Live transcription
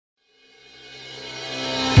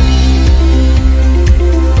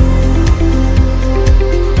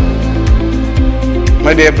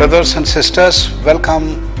My dear brothers and sisters, welcome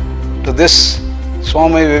to this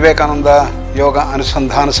Swami Vivekananda Yoga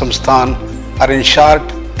Anusandhana Samsthan, or in short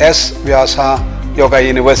S-VYASA Yoga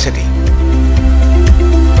University.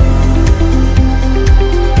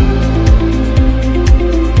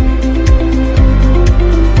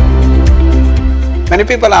 Many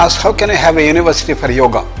people ask, how can I have a university for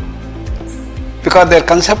yoga? Because their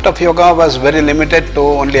concept of yoga was very limited to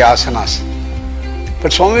only asanas.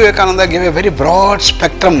 But Swami Vivekananda gave a very broad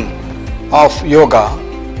spectrum of yoga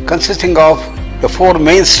consisting of the four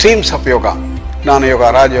main streams of yoga: Jnana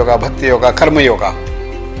Yoga, Raja Yoga, Bhakti Yoga, Karma Yoga,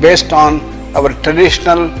 based on our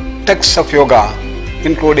traditional texts of yoga,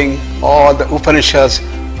 including all the Upanishads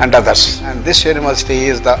and others. And this university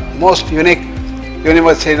is the most unique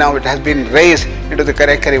university now. It has been raised into the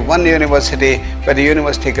category one university by the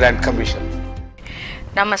University Grant Commission.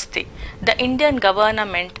 Namaste. The Indian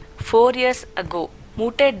government 4 years ago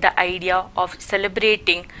mooted the idea of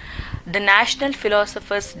celebrating the National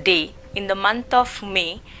Philosophers' Day in the month of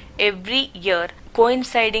May every year,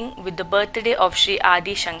 coinciding with the birthday of Sri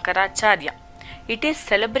Adi Shankaracharya. It is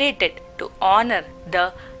celebrated to honor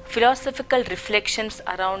the philosophical reflections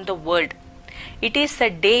around the world. It is a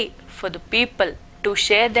day for the people to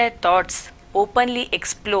share their thoughts, openly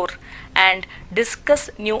explore and discuss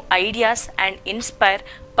new ideas, and inspire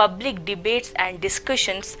public debates and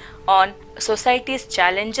discussions on society's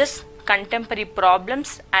challenges, contemporary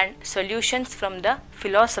problems and solutions from the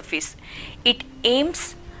philosophies. It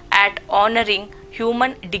aims at honoring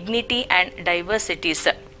human dignity and diversities.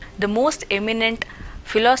 The most eminent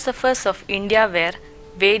philosophers of India were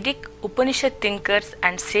Vedic Upanishad thinkers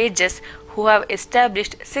and sages who have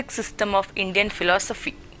established six systems of Indian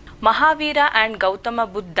philosophy. Mahavira and Gautama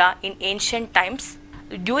Buddha in ancient times.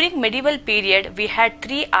 During medieval period, we had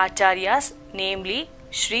three acharyas, namely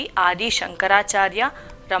Sri Adi Shankaracharya,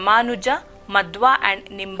 Ramanuja, Madhva and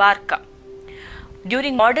Nimbarka.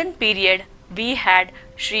 During modern period, we had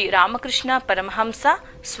Sri Ramakrishna Paramahamsa,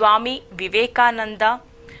 Swami Vivekananda,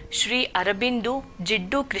 Sri Aurobindo,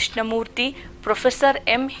 Jiddu Krishnamurti, Professor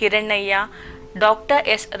M. Hirannaya, Dr.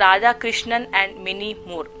 S. Radhakrishnan and many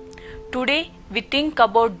more. Today, we think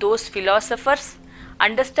about those philosophers,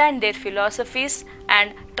 understand their philosophies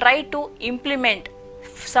and try to implement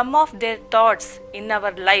some of their thoughts in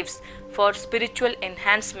our lives for spiritual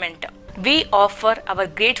enhancement. We offer our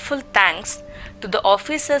grateful thanks to the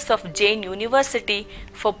officers of Jain University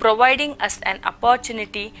for providing us an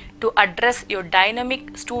opportunity to address your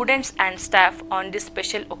dynamic students and staff on this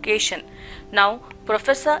special occasion. Now,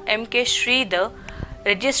 Professor M.K. Sridhar,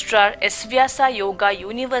 Registrar S-VYASA Yoga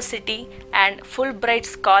University and Fulbright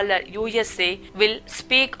Scholar USA, will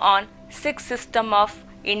speak on sixth system of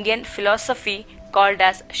Indian philosophy called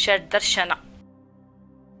as Shaddarshana.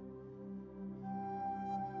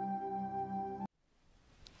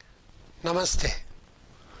 Namaste.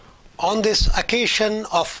 On this occasion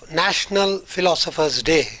of National Philosophers'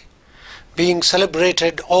 Day being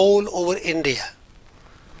celebrated all over India,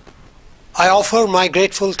 I offer my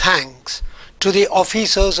grateful thanks to the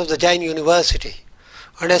officers of the Jain University,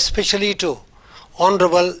 and especially to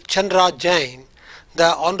Honorable Chandraj Jain,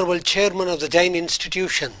 the Honorable Chairman of the Jain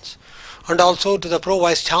Institutions, and also to the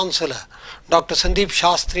Pro-Vice Chancellor, Dr. Sandeep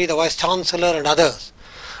Shastri, the Vice Chancellor, and others,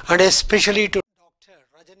 and especially to Dr.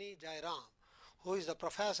 Rajani Jairam, who is the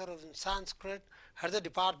Professor of Sanskrit at the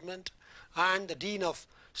department and the Dean of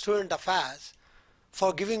Student Affairs,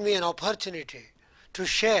 for giving me an opportunity to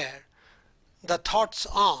share the thoughts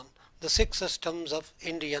on the six systems of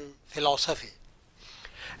Indian philosophy.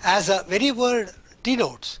 As the very word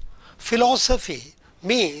denotes, philosophy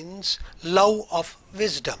means love of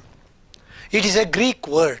wisdom. It is a Greek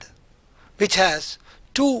word which has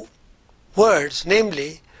two words,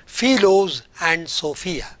 namely philos and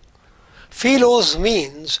sophia. Philos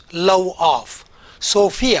means love of,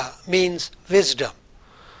 sophia means wisdom.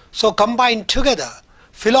 So combined together,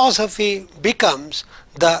 philosophy becomes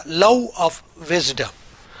the love of wisdom.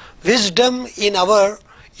 Wisdom in our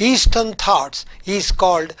Eastern thoughts is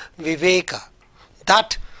called Viveka,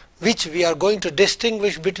 that which we are going to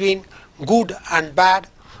distinguish between good and bad,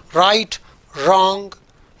 right, wrong,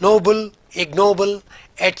 noble, ignoble,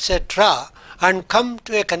 etc., and come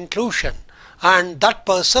to a conclusion, and that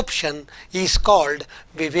perception is called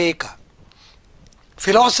Viveka.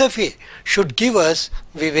 Philosophy should give us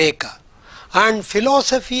Viveka, and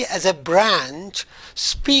philosophy as a branch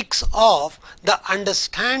speaks of the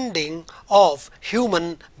understanding of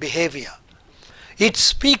human behavior. It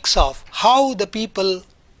speaks of how the people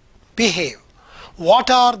behave, what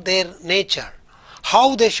are their nature,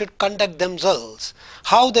 how they should conduct themselves,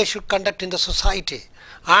 how they should conduct in the society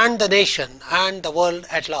and the nation and the world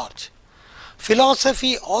at large.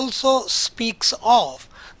 philosophy also speaks of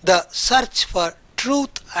the search for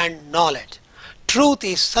truth and knowledge. Truth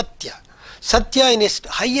is Satya. Satya in its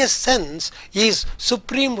highest sense is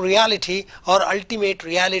supreme reality or ultimate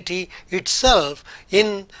reality itself.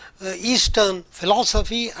 In Eastern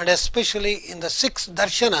philosophy and especially in the six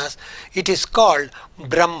darshanas, it is called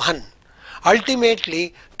Brahman.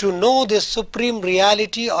 Ultimately, to know this supreme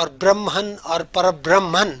reality or Brahman or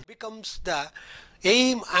Parabrahman becomes the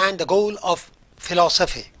aim and the goal of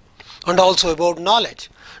philosophy. And also about knowledge.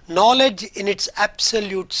 Knowledge in its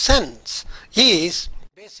absolute sense is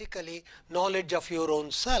basically knowledge of your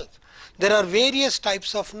own self. There are various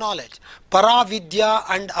types of knowledge, Paravidya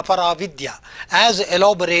and Aparavidya, as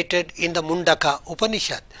elaborated in the Mundaka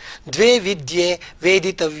Upanishad. Dve vidye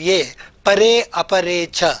veditavye pare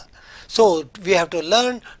apare cha. So we have to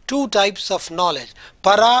learn two types of knowledge,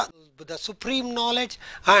 Para, the supreme knowledge,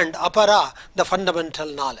 and Apara, the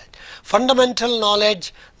fundamental knowledge. Fundamental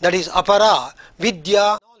knowledge, that is Apara,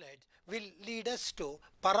 Vidya knowledge, will lead us to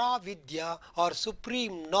Paravidya or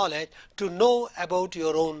supreme knowledge, to know about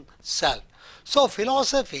your own self. So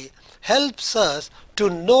philosophy helps us to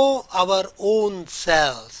know our own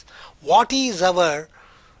selves. What is our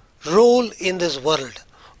role in this world?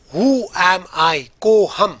 Who am I?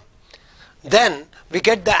 Koham. Then we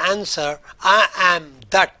get the answer, I am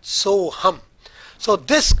that, so hum. So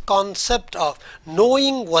this concept of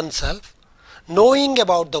knowing oneself, knowing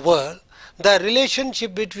about the world, the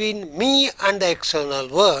relationship between me and the external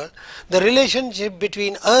world, the relationship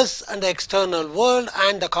between us and the external world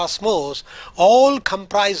and the cosmos, all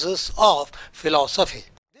comprises of philosophy.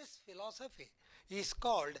 This philosophy is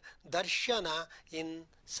called darshana in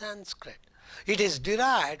Sanskrit. It is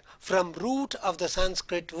derived from root of the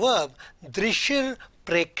Sanskrit verb drishir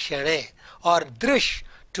prekshane, or drish,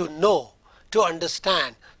 to know, to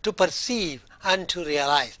understand, to perceive and to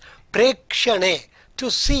realize. Prekshane, to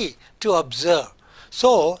see, to observe.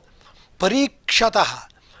 So parikshataha,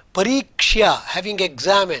 parikshya, having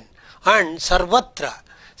examined, and sarvatra,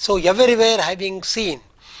 so everywhere having seen.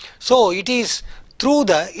 So it is through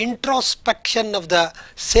the introspection of the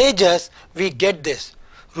sages we get this.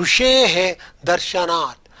 Rushehe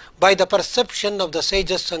darshanat, by the perception of the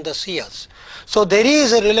sages and the seers. So there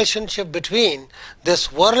is a relationship between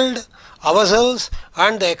this world, ourselves,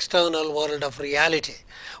 and the external world of reality.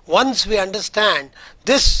 Once we understand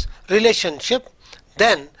this relationship,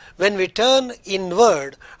 then when we turn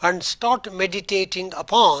inward and start meditating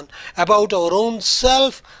upon about our own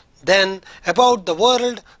self, then about the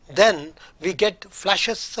world, then we get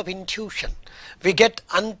flashes of intuition. We get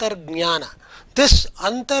antarjnana. This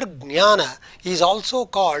antarjnana is also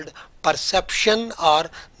called perception or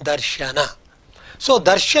darshana. So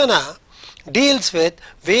darshana deals with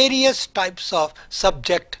various types of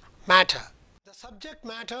subject matter. The subject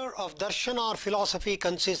matter of darshana or philosophy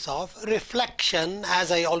consists of reflection,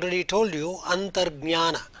 as I already told you,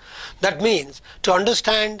 antarjnana. That means to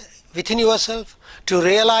understand within yourself, to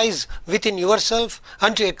realize within yourself,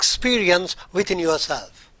 and to experience within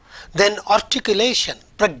yourself. Then articulation,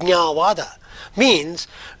 prajnavada, means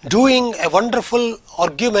doing a wonderful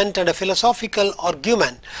argument and a philosophical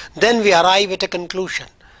argument, then we arrive at a conclusion.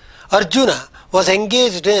 Arjuna was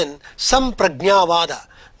engaged in some prajnavada.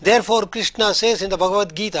 Therefore Krishna says in the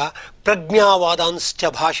Bhagavad Gita,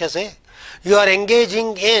 prajnavadanscha bhashase. You are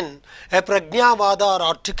engaging in a prajnavada or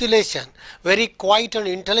articulation, very quiet and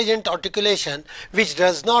intelligent articulation, which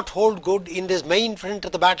does not hold good in this main front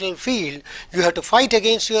of the battlefield. You have to fight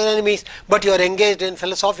against your enemies, but you are engaged in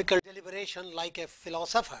philosophical deliberation like a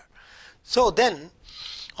philosopher. So then,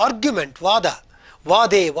 argument, vada,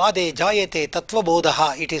 vade jayate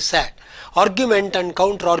tattvabodha, it is said. Argument and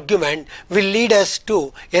counter-argument will lead us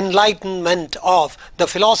to enlightenment of the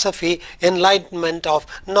philosophy, enlightenment of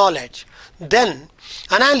knowledge. Then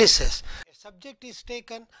analysis. A subject is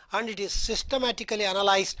taken and it is systematically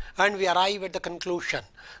analyzed and we arrive at the conclusion.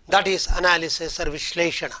 That is analysis or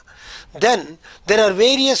vishleshana. Then there are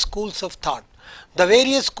various schools of thought. The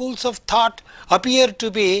various schools of thought appear to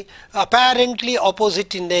be apparently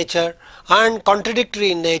opposite in nature and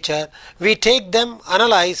contradictory in nature. We take them,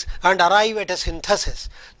 analyze and arrive at a synthesis.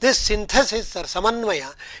 This synthesis or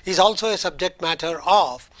samanvaya is also a subject matter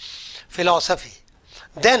of philosophy.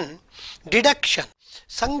 Then deduction,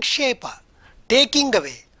 sankshepa, taking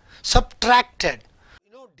away, subtracted,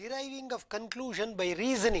 deriving of conclusion by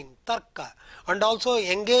reasoning, tarka, and also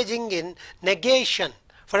engaging in negation,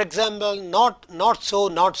 For example, not so,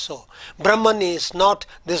 not so. Brahman is not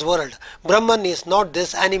this world. Brahman is not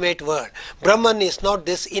this animate world. Brahman is not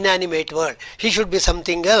this inanimate world. He should be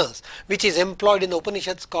something else, which is employed in the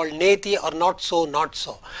Upanishads called neti, or not so, not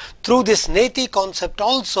so. Through this neti concept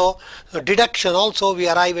also, deduction also, we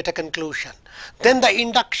arrive at a conclusion. Then the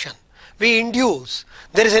induction. We induce.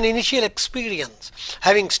 There is an initial experience.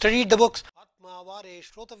 Having studied the books,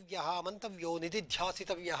 Shrotavyaha Mantavyo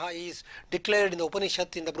Nididhyasitavyaha is declared in the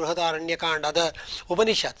Upanishad, in the Brihadaranyaka and other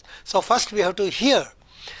Upanishads. So first we have to hear,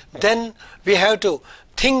 then we have to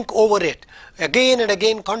think over it, again and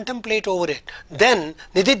again contemplate over it, then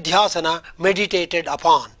Nididhyasana, meditated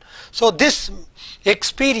upon. So this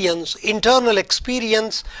experience, internal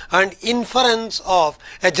experience and inference of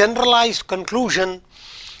a generalized conclusion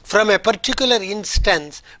from a particular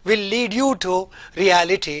instance will lead you to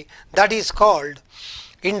reality, that is called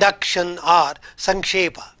induction or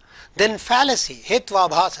sankshepa. Then fallacy,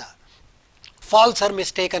 S-VYASA, false or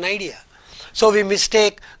mistaken idea. So we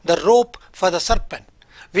mistake the rope for the serpent,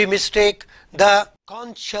 we mistake the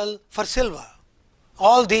conch shell for silver.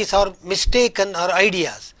 All these are mistaken or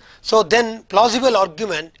ideas. So then plausible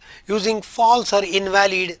argument using false or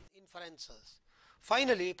invalid inferences.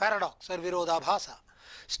 Finally, paradox or virodhabhasa.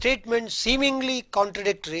 Statements seemingly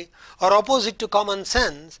contradictory or opposite to common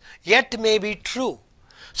sense, yet may be true.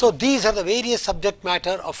 So these are the various subject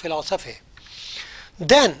matter of philosophy.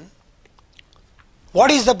 Then, what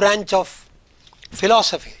is the branch of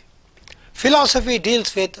philosophy? Philosophy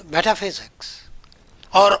deals with metaphysics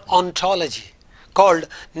or ontology, called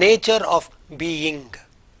nature of being.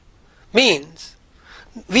 Means,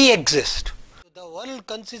 we exist. The world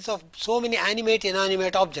consists of so many animate,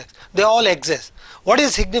 inanimate objects. They all exist. What is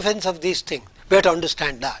the significance of these things? We have to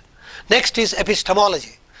understand that. Next is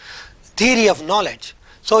epistemology, theory of knowledge.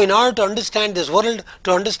 So in order to understand this world,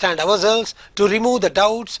 to understand ourselves, to remove the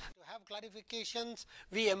doubts, to have clarifications,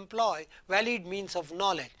 we employ valid means of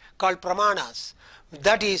knowledge called pramanas.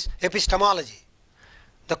 That is epistemology.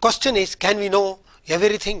 The question is, can we know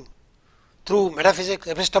everything through metaphysics,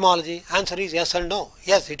 epistemology? Answer is yes and no.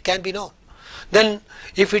 Yes, it can be known. Then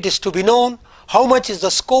if it is to be known, how much is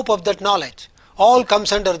the scope of that knowledge? All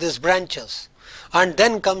comes under these branches. And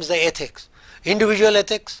then comes the ethics. Individual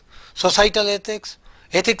ethics, societal ethics,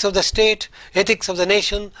 ethics of the state, ethics of the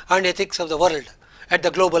nation and ethics of the world, at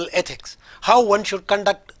the global ethics. How one should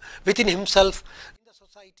conduct within himself, in the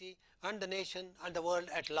society and the nation and the world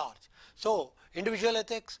at large. So individual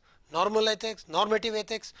ethics, normal ethics, normative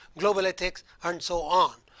ethics, global ethics and so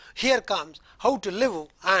on. Here comes how to live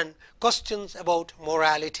and questions about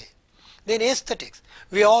morality. Then aesthetics.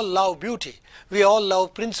 We all love beauty. We all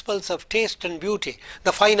love principles of taste and beauty,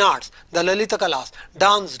 the fine arts, the Lalita Kalas,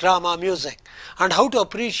 dance, drama, music, and how to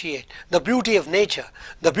appreciate the beauty of nature,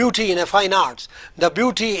 the beauty in a fine arts, the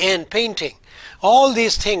beauty in painting. All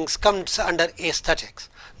these things comes under aesthetics.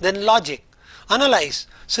 Then logic. Analyze,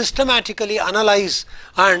 systematically analyze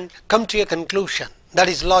and come to a conclusion. That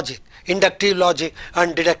is logic. Inductive logic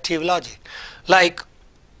and deductive logic. Like,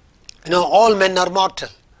 all men are mortal.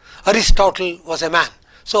 Aristotle was a man,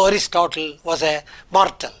 so Aristotle was a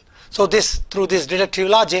mortal. So through this deductive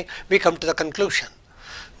logic we come to the conclusion.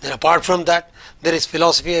 Then apart from that, there is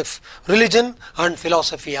philosophy of religion and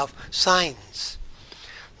philosophy of science.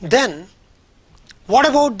 Then what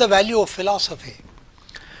about the value of philosophy?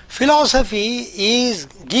 Philosophy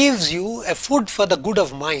gives you a food for the good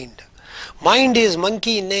of mind. Mind is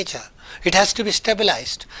monkey in nature. It has to be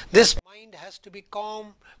stabilized. This mind has to be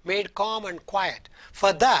calm, made calm and quiet.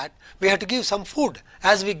 For that, we have to give some food,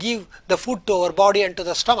 as we give the food to our body and to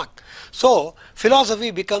the stomach. So,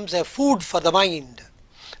 philosophy becomes a food for the mind.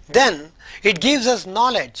 Then, it gives us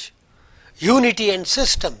knowledge, unity and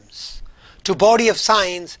systems, to body of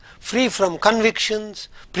science, free from convictions,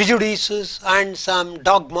 prejudices and some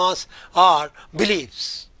dogmas or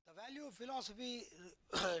beliefs. The value of philosophy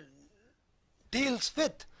deals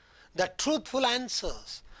with the truthful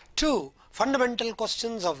answers to fundamental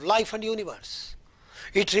questions of life and universe.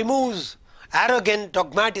 It removes arrogant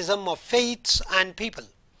dogmatism of faiths and people,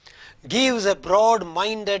 gives a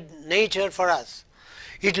broad-minded nature for us.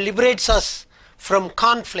 It liberates us from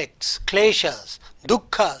conflicts, kleshas,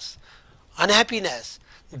 dukkha's, unhappiness,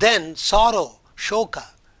 then sorrow, shoka.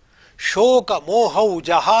 Shoka mohau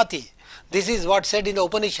jahati. This is what said in the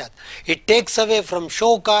Upanishad. It takes away from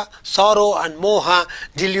shoka, sorrow and moha,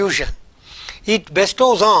 delusion. It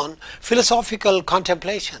bestows on philosophical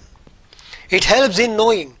contemplation. It helps in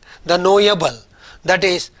knowing the knowable, that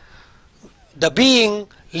is, the being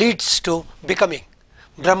leads to becoming.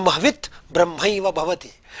 Brahmavit brahmaiva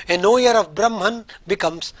bhavati. A knower of Brahman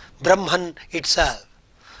becomes Brahman itself.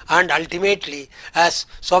 and ultimately, as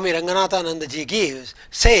Swami Ranganathanandaji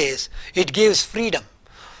says, it gives freedom,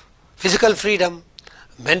 physical freedom,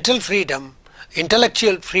 mental freedom,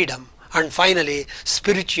 intellectual freedom, and finally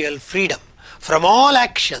spiritual freedom from all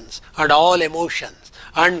actions and all emotions,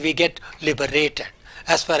 and we get liberated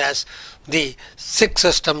as far as the 6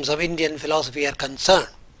 systems of Indian philosophy are concerned.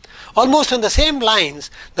 Almost on the same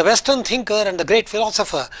lines, the Western thinker and the great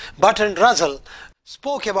philosopher Bertrand Russell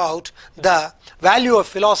spoke about the value of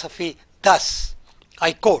philosophy thus,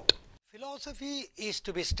 I quote, "Philosophy is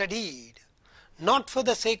to be studied not for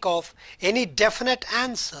the sake of any definite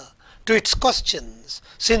answer to its questions,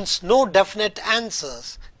 since no definite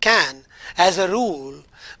answers can, as a rule,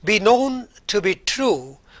 be known to be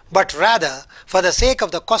true, but rather for the sake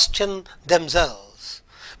of the question themselves,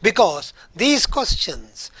 because these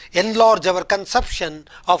questions enlarge our conception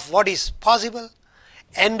of what is possible,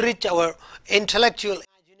 enrich our intellectual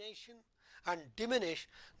imagination, and diminish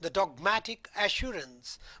the dogmatic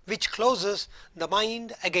assurance which closes the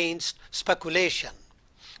mind against speculation.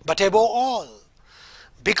 But above all,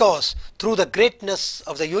 because through the greatness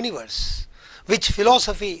of the universe, which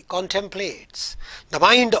philosophy contemplates, the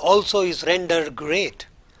mind also is rendered great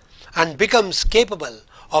and becomes capable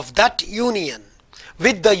of that union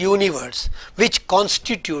with the universe which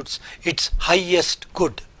constitutes its highest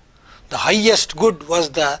good." The highest good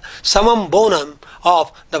was the summum bonum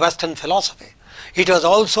of the Western philosophy. It was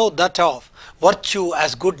also that of virtue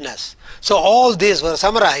as goodness. So all these were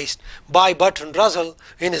summarized by Bertrand Russell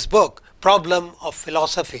in his book Problem of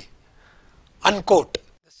Philosophy. Unquote.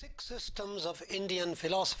 The 6 systems of Indian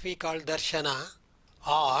philosophy called Darshana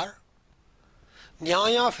are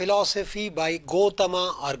Nyaya philosophy by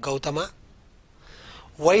Gautama or Gautama,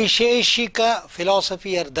 Vaisheshika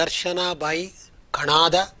philosophy or Darshana by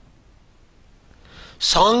Kanada,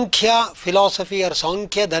 Sankhya philosophy or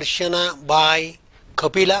Sankhya Darshana by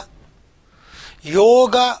Kapila,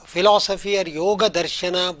 Yoga philosophy or Yoga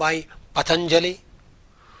Darshana by Patanjali,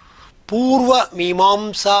 Purva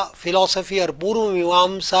Mimamsa philosophy or Purva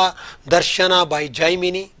Mimamsa Darshana by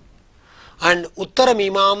Jaimini, and Uttara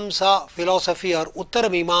Mimamsa philosophy or Uttara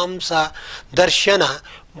Mimamsa Darshana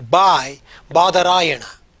by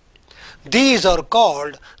Badarayana. These are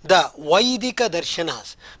called the Vaidika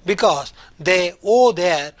Darshanas because they owe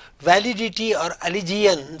their validity or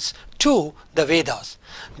allegiance to the Vedas.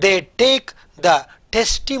 They take the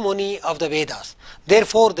testimony of the Vedas.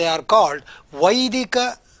 Therefore, they are called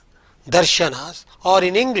Vaidika Darshanas, or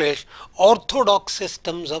in English, orthodox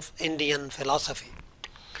systems of Indian philosophy.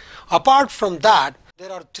 Apart from that,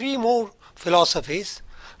 there are 3 more philosophies.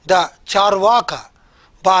 The Charvaka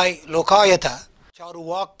by Lokayata,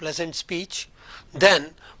 Charvak, pleasant speech.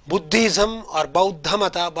 Then Buddhism or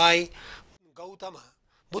Bauddhamata by Gautama,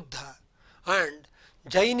 Buddha, and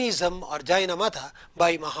Jainism or Jainamata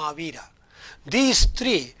by Mahavira. These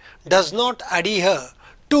 3 does not adhere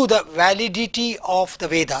to the validity of the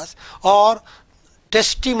Vedas or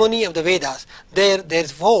testimony of the Vedas.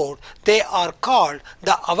 Therefore, they are called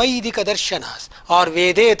the Avaidika Darshanas or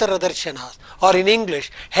Vedetara Darshanas, or in English,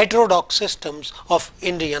 heterodox systems of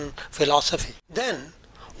Indian philosophy. Then,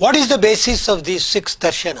 what is the basis of these 6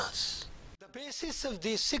 darshanas? The basis of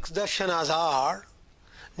these 6 darshanas are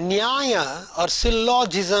Nyaya or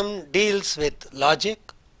syllogism deals with logic,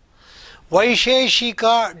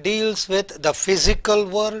 Vaisheshika deals with the physical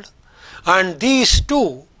world, and these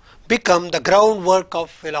 2 become the groundwork of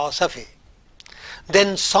philosophy.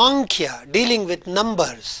 Then Sankhya, dealing with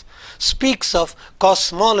numbers, speaks of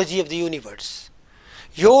cosmology of the universe.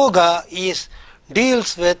 Yoga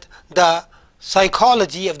deals with the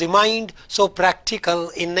psychology of the mind, so practical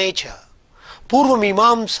in nature. Purva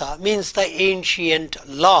Mimamsa means the ancient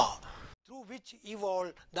law through which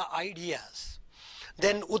evolved the ideas.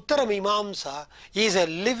 Then Uttara Mimamsa is a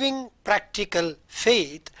living practical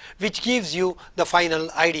faith which gives you the final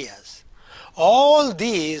ideas. All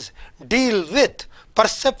these deal with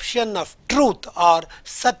perception of truth or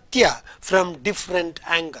satya from different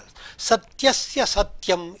angles. Satyasya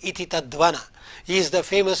satyam iti tadvana is the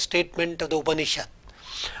famous statement of the Upanishad.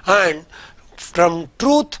 And from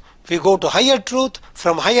truth we go to higher truth,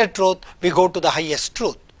 from higher truth we go to the highest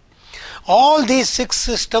truth. All these 6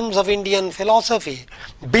 systems of Indian philosophy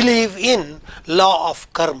believe in law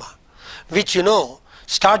of karma, which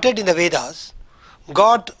started in the Vedas,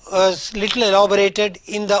 got little elaborated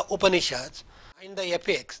in the Upanishads, in the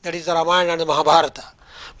epics, that is the Ramayana and the Mahabharata,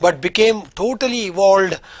 but became totally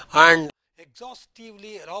evolved and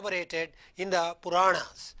exhaustively elaborated in the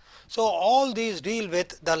Puranas. So all these deal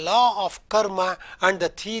with the law of karma and the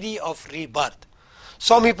theory of rebirth.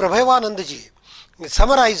 Swami Prabhavanandaji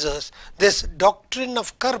summarizes this doctrine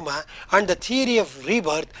of karma and the theory of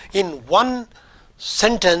rebirth in one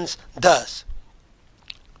sentence thus: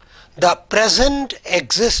 the present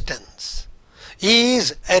existence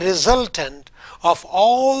is a resultant of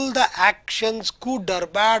all the actions, good or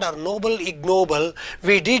bad or noble, ignoble,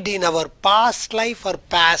 we did in our past life or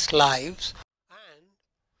past lives, and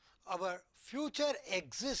our future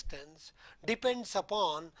existence depends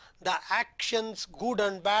upon the actions, good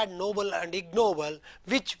and bad, noble and ignoble,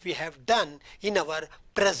 which we have done in our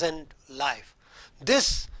present life.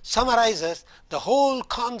 This summarizes the whole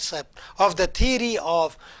concept of the theory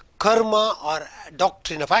of karma or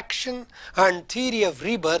doctrine of action and theory of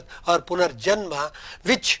rebirth or punarjanma,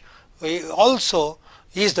 which also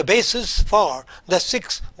is the basis for the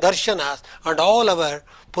 6 darshanas and all our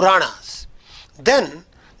Puranas. Then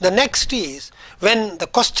the next is, when the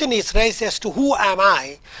question is raised as to who am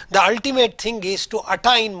I, the ultimate thing is to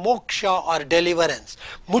attain moksha or deliverance.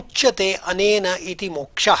 Muchyate anena iti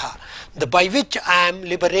mokshaha, by which I am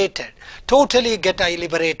liberated. Totally get I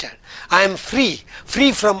liberated. I am free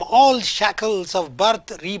from all shackles of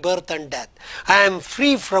birth, rebirth and death. I am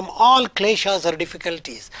free from all kleshas or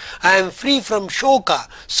difficulties. I am free from shoka,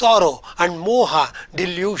 sorrow and moha,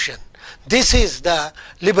 delusion. This is the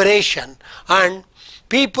liberation, and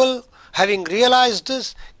people having realized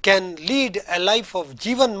this can lead a life of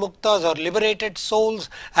Jivan Muktas or liberated souls,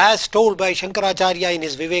 as told by Shankaracharya in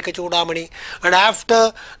his Viveka Chudamani. And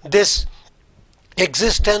after this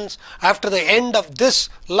existence, after the end of this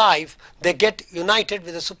life, they get united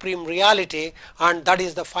with the Supreme Reality, and that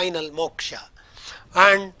is the final moksha.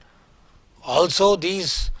 And also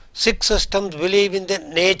these 6 systems believe in the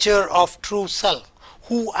nature of true self.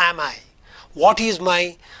 Who am I? What is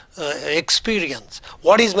my experience?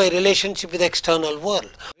 What is my relationship with the external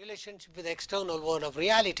world? Relationship with the external world of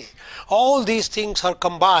reality. All these things are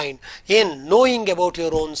combined in knowing about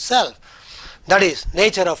your own self. That is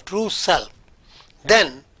nature of true self.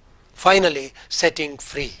 Then finally setting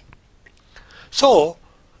free. So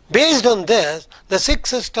based on this, the 6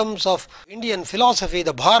 systems of Indian philosophy,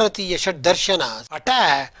 the Bharatiya Shad Darshanas,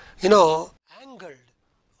 attack, angled,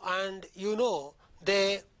 and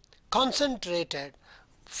they concentrated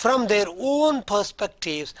from their own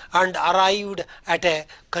perspectives and arrived at a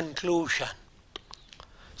conclusion.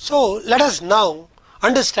 So let us now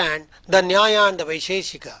understand the Nyaya and the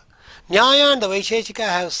Vaisheshika. Nyaya and the Vaisheshika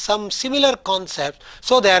have some similar concepts,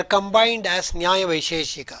 so they are combined as Nyaya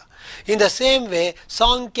Vaisheshika. In the same way,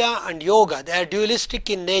 Sankhya and Yoga, they are dualistic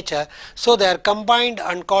in nature, so they are combined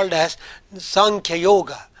and called as Sankhya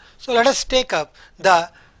Yoga. So let us take up the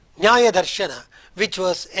Nyaya Darshana, which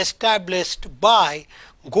was established by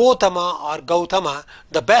Gautama,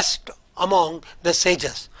 the best among the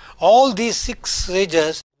sages. All these 6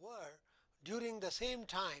 sages were during the same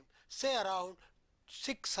time, say around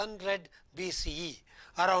 600 BCE.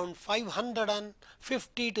 Around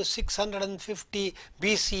 550 to 650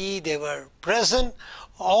 BCE they were present.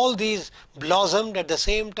 All these blossomed at the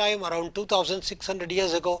same time around 2600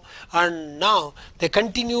 years ago, and now they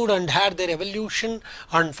continued and had their evolution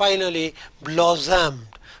and finally blossomed,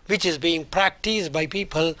 which is being practiced by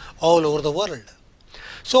people all over the world.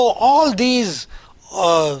 So all these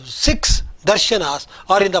 6 darshanas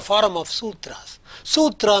are in the form of sutras.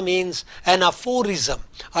 Sutra means an aphorism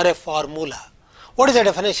or a formula. What is the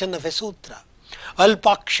definition of a sutra?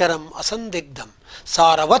 Alpaksharam asandigdam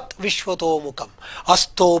saravat vishvato mukam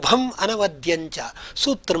astobham anavadyancha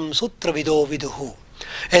sutram sutravido viduhu.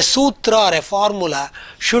 A sutra or a formula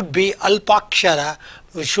should be alpakshara,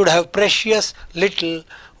 should have precious little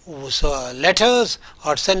letters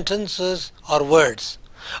or sentences or words.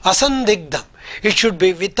 Asandigdam, it should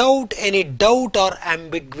be without any doubt or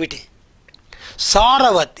ambiguity.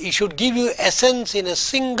 Saravat, it should give you essence in a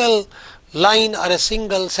single line or a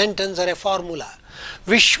single sentence or a formula.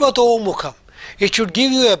 Vishvato mukham, it should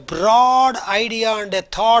give you a broad idea and a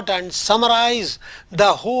thought and summarize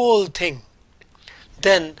the whole thing.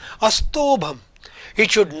 Then astobham,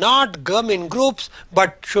 it should not come in groups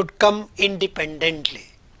but should come independently.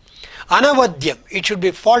 Anavadyam, it should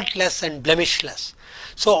be faultless and blemishless.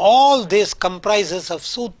 So all this comprises of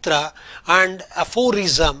sutra and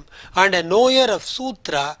aphorism, and a knower of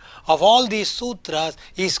sutra, of all these sutras,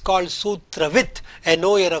 is called sutravit, a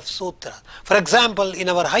knower of sutra. For example, in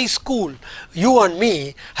our high school, you and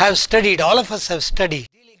me have studied, all of us have studied,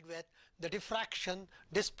 dealing with the diffraction,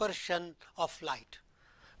 dispersion of light,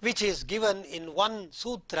 which is given in one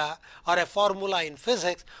sutra or a formula in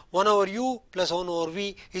physics: 1 over u plus 1 over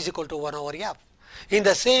v is equal to 1 over f. In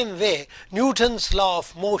the same way, Newton's law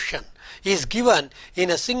of motion is given in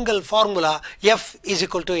a single formula: F is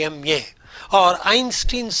equal to ma. or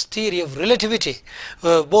Einstein's theory of relativity,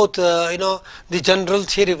 both the general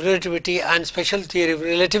theory of relativity and special theory of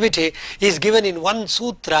relativity is given in one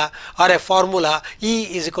sutra or a formula, E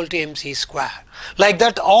is equal to mc square. Like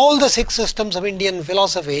that, all the 6 systems of Indian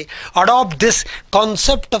philosophy adopt this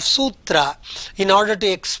concept of sutra in order to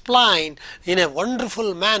explain in a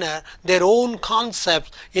wonderful manner their own concepts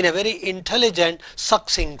in a very intelligent,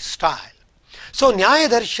 succinct style. So Nyaya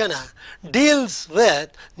Darshana deals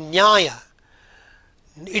with Nyaya.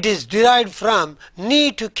 It is derived from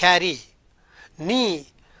ni, to carry, ni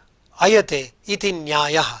ayate iti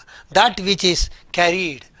Nyaya, that which is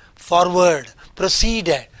carried forward,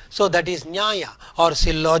 proceeded. So that is Nyaya or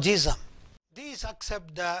syllogism. These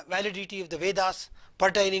accept the validity of the Vedas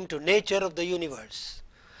pertaining to nature of the universe.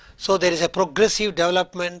 So there is a progressive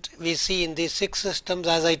development we see in these 6 systems,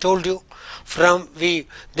 as I told you.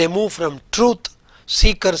 They move from truth,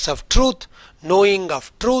 seekers of truth, knowing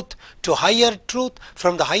of truth, to higher truth,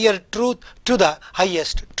 from the higher truth to the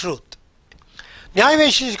highest truth. Nyaya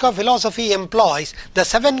Vaisheshika philosophy employs the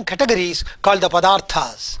 7 categories called the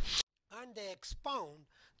Padarthas, and they expound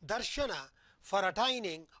Darshana for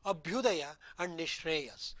attaining Abhyudaya and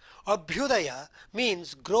Nishreyas. Abhyudaya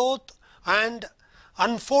means growth and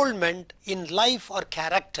unfoldment in life or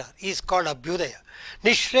character is called Abhyudaya.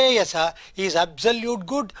 Nishreyasa is absolute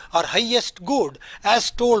good or highest good, as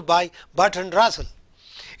told by Bertrand Russell.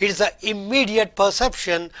 It is the immediate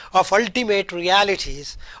perception of ultimate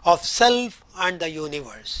realities of self and the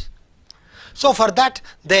universe. So for that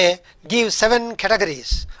they give 7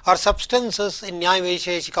 categories or substances in Nyaya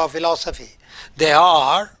Vaisheshika philosophy. They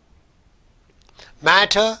are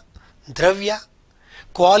matter, dravya,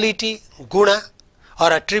 quality, guna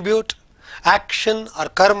or attribute, action or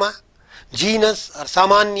karma, genus or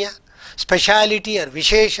samanya, speciality or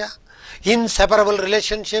vishesha, inseparable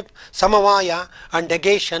relationship, samavaya, and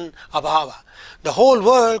negation, abhava. The whole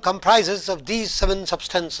world comprises of these 7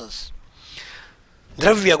 substances.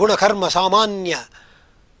 Dravya, guna, karma, samanya,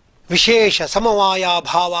 vishesha, samavaya,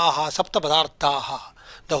 bhavaha, saptapadarthaha.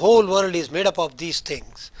 The whole world is made up of these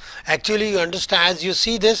things. Actually, you understand, as you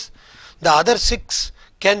see this, the other 6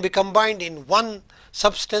 can be combined in one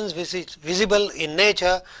substance which is visible in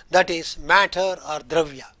nature, that is matter or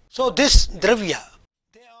dravya. So this dravya,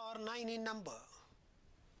 they are 9 in number.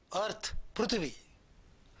 Earth, Prithvi.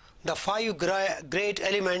 The 5 great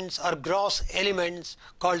elements or gross elements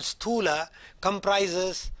called Sthula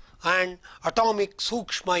comprises an atomic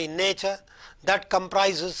Sukshma in nature that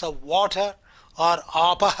comprises of water or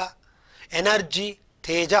Apaha, energy,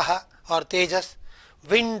 Tejaha or Tejas,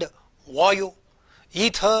 wind, Vayu,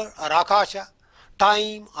 ether or Akasha,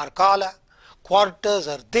 time or Kala, quarters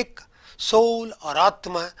or Dik, soul or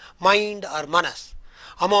Atma, mind or Manas.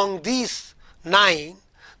 Among these 9,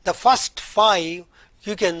 the first 5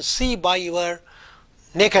 you can see by your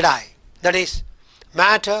naked eye, that is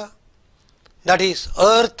matter, that is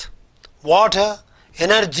earth, water,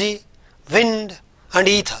 energy, wind and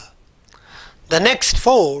ether. The next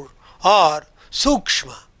 4 are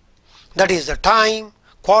Sukshma, that is the time,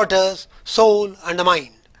 quarters, soul and the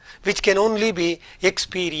mind, which can only be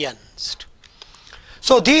experienced.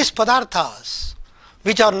 So these Padarthas,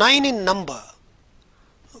 which are 9 in number,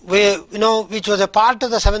 which was a part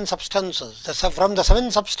of the 7 substances. From the 7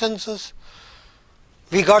 substances,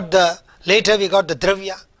 later we got the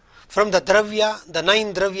dravya. From the dravya, the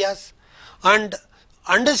 9 dravyas, and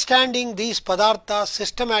understanding these Padarthas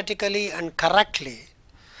systematically and correctly,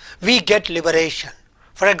 we get liberation.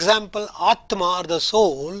 For example, Atma or the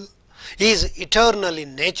soul is eternal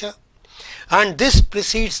in nature, and this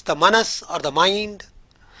precedes the Manas or the mind,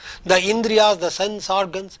 the Indriyas, the sense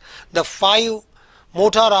organs, the 5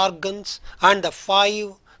 motor organs and the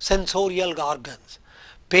 5 sensorial organs.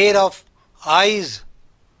 Pair of eyes,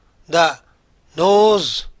 the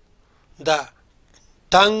nose, the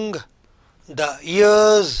tongue, the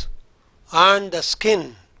ears and the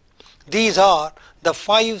skin. These are the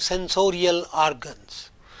 5 sensorial organs.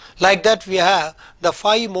 Like that we have the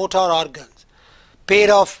 5 motor organs.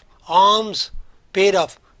 Pair of arms, pair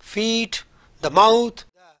of feet, the mouth,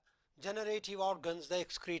 the generative organs, the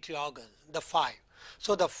excretory organs, the 5.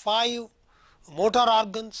 So the 5 motor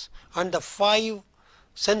organs and the 5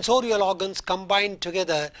 sensorial organs combined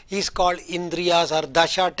together is called Indriyas or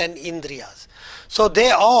Dasha 10 Indriyas. So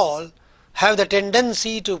they all have the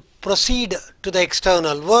tendency to proceed to the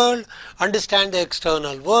external world, understand the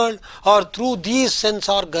external world, or through these sense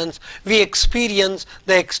organs we experience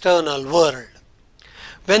the external world.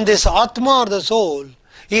 When this Atma or the soul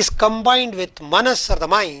is combined with Manas or the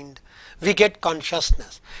mind, we get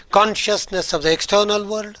consciousness. Consciousness of the external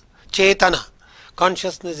world, Chetana.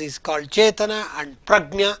 consciousness is called Chetana and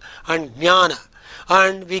Prajna and Jnana,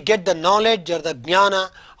 and we get the knowledge or the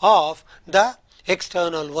Jnana of the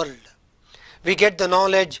external world. We get the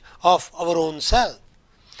knowledge of our own self.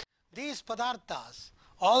 These padarthas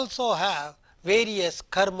also have various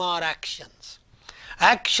karma or actions.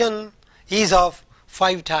 Action is of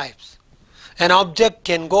 5 types. An object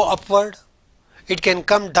can go upward, it can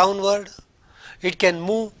come downward, it can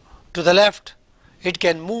move to the left, it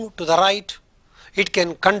can move to the right, it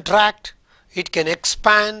can contract, it can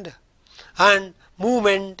expand, and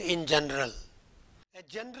movement in general. A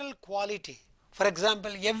general quality, for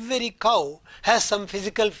example, every cow has some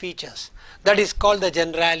physical features, that is called the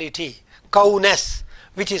generality, cowness,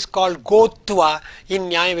 which is called gotva in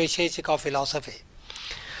Nyaya Vaisheshika philosophy.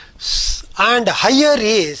 And higher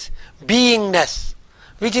is beingness,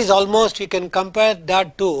 which is almost, you can compare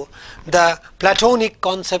that to the Platonic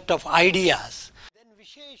concept of ideas. Then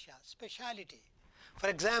Vishesha, speciality. For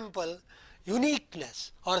example,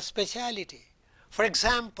 uniqueness or speciality. For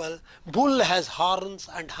example, bull has horns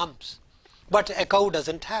and humps, but a cow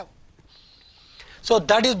doesn't have. So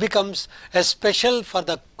that is becomes a special for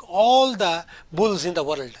all the bulls in the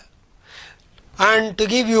world. And to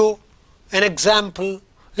give you an example,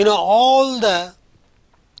 all the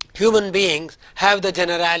human beings have the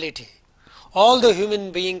generality. All the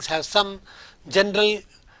human beings have some general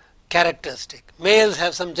characteristic. Males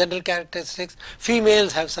have some general characteristics,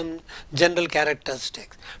 females have some general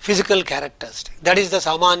characteristics, physical characteristics. That is the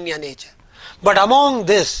samanya nature. But among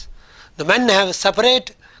this, the men have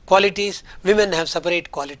separate qualities, women have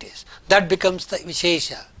separate qualities. That becomes the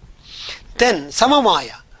Vishesha. Then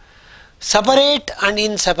Samamaya, separate and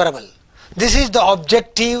inseparable. This is the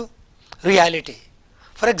objective reality.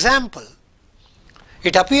 For example,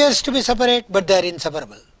 it appears to be separate, but they are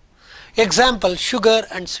inseparable. Example, sugar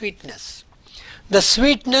and sweetness. The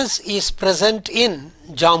sweetness is present in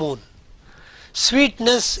jamun.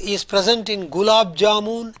 Sweetness is present in gulab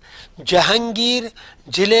jamun, jahangir,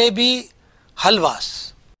 jalebi,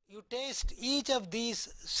 halwas. You taste each of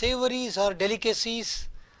these savories or delicacies,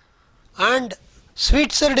 and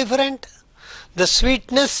sweets are different. The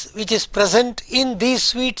sweetness which is present in these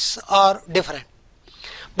sweets are different.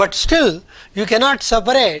 But still, you cannot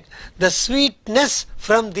separate the sweetness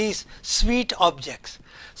from these sweet objects.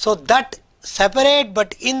 So that separate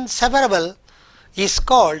but inseparable is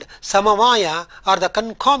called samamaya, or the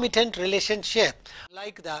concomitant relationship,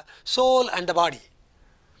 like the soul and the body.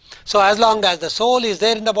 So as long as the soul is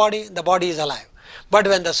there in the body is alive. But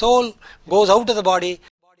when the soul goes out of the body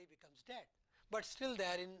becomes dead. But still they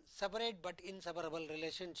are in separate but inseparable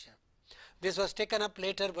relationship. This was taken up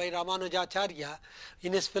later by Ramanujacharya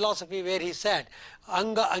in his philosophy, where he said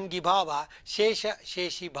Anga Angi Bhava, Shesha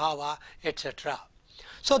Sheshi Bhava, etc.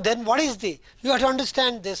 So then what is you have to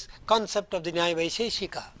understand this concept of the Nyaya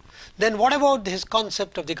Vaisheshika. Then what about his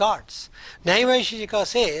concept of the gods? Nyaya Vaisheshika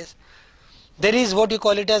says there is what you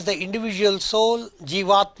call it as the individual soul,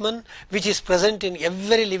 Jivatman, which is present in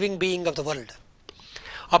every living being of the world.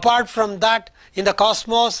 Apart from that, in the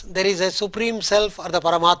cosmos there is a supreme self, or the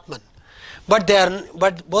Paramatman.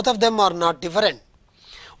 But both of them are not different.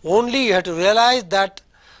 Only you have to realize that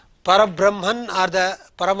Parabrahman or the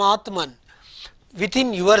Paramatman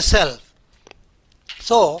within yourself.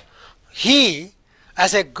 So he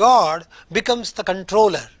as a God becomes the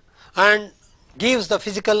controller and gives the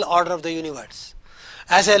physical order of the universe.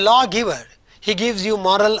 As a lawgiver, he gives you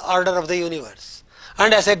moral order of the universe.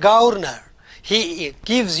 And as a governor, he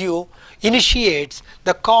initiates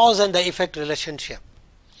the cause and the effect relationship.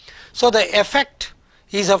 So the effect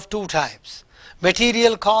is of 2 types.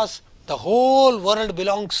 Material cause, the whole world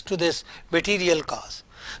belongs to this material cause.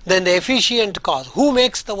 Then the efficient cause, who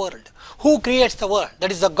makes the world, who creates the world, that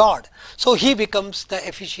is the God. So he becomes the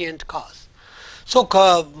efficient cause. So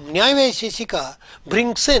Nyaya Vaisheshika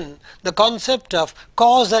brings in the concept of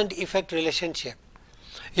cause and effect relationship.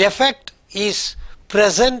 Effect is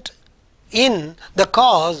present in the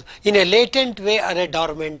cause in a latent way or a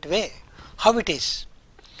dormant way. How it is?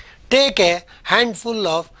 Take a handful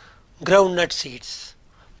of groundnut seeds.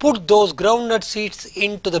 Put those groundnut seeds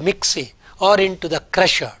into the mixie or into the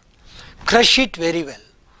crusher. Crush it very well.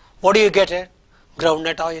 What do you get?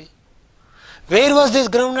 Groundnut oil. Where was this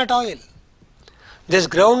groundnut oil? This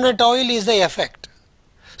groundnut oil is the effect.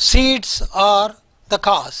 Seeds are the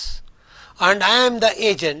cause. And I am the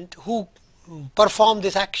agent who perform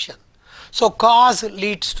this action. So cause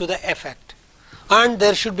leads to the effect. And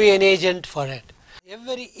there should be an agent for it.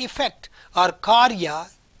 Every effect or karya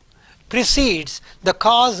precedes the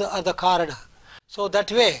cause or the karana. So that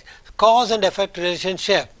way cause and effect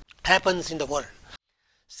relationship happens in the world.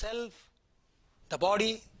 Self, the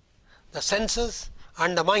body, the senses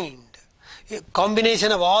and the mind. A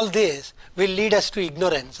combination of all this will lead us to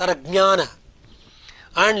ignorance or ajnana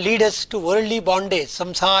and lead us to worldly bondage,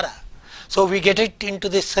 samsara. So we get it into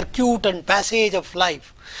this circuit and passage of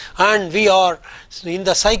life, and we are in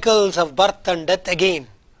the cycles of birth and death again.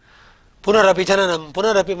 Punarapi jananam,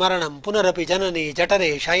 punarapi maranam, punarapi janani,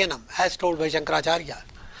 jatare shayanam, as told by Shankaracharya.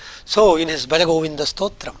 So in his Bhajagovinda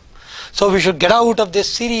Stotram. So we should get out of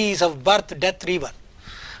this series of birth, death, rebirth.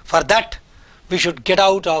 For that we should get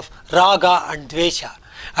out of raga and dvesha,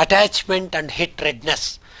 attachment and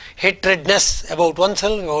hatredness. Hatredness about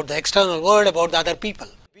oneself, about the external world, about the other people.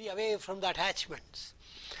 Be away from the attachments.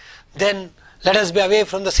 Then let us be away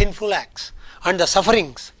from the sinful acts and the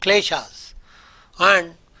sufferings, kleshas,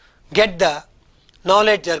 and get the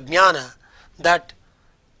knowledge or jnana that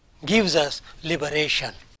gives us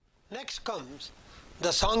liberation. Next comes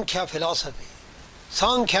the Sankhya philosophy.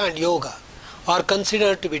 Sankhya and Yoga are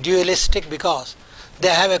considered to be dualistic because they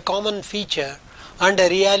have a common feature and a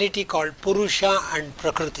reality called Purusha and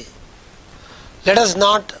Prakriti. Let us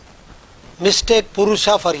not mistake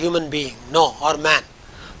Purusha for human being, no, or man.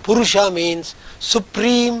 Purusha means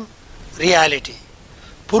supreme reality.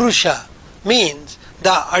 Purusha means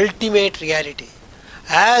the ultimate reality.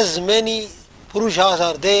 As many Purushas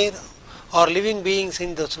are there, or living beings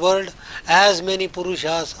in this world, as many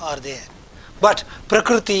Purushas are there. But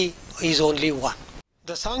Prakriti is only one.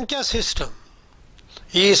 The Sankhya system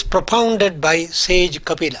is propounded by sage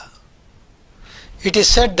Kapila. It is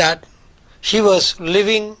said that he was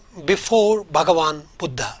living before Bhagavan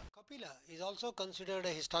Buddha. Kapila is also considered a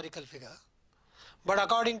historical figure, but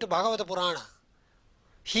according to Bhagavata Purana,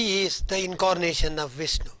 he is the incarnation of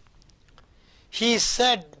Vishnu. He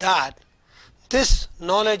said that this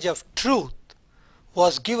knowledge of truth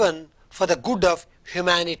was given for the good of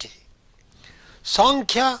humanity.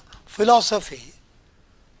 Sankhya philosophy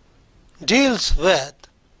deals with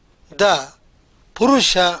the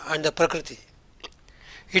Purusha and the Prakriti.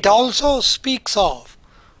 It also speaks of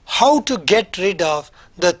how to get rid of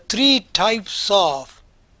the three types of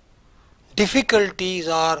difficulties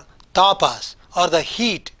or tapas, or the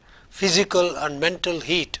heat, physical and mental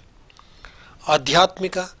heat,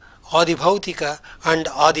 adhyatmika, adibhautika and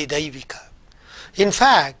adidaivika. In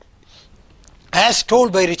fact, as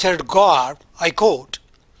told by Richard Gore, I quote,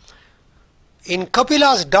 in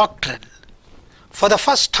Kapila's doctrine, for the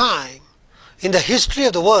first time in the history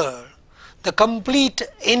of the world, the complete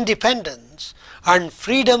independence and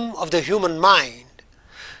freedom of the human mind,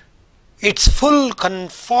 its full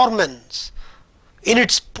conformance in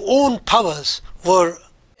its own powers were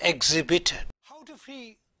exhibited. How to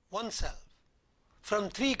free oneself from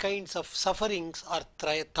three kinds of sufferings or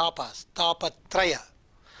tapas, tapatraya,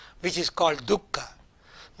 which is called dukkha.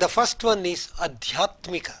 The first one is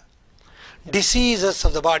adhyatmika, diseases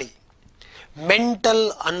of the body,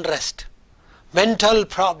 mental unrest, mental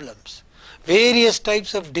problems, various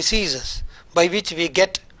types of diseases by which we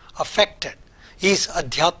get affected is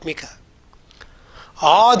adhyatmika.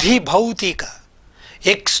 Adhibhautika,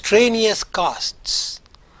 extraneous casts,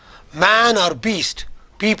 man or beast,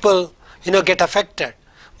 people get affected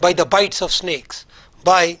by the bites of snakes,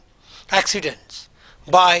 by accidents,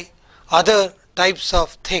 by other types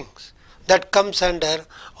of things that comes under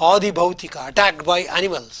adhibhautika, attacked by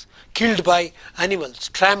animals, killed by animals,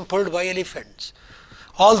 trampled by elephants.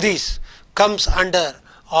 All these comes under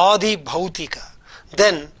adhibhautika.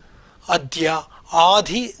 Then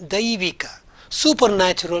adidaivika,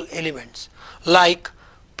 supernatural elements like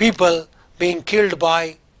people being killed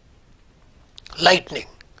by lightning,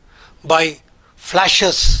 by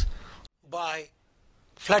flashes, by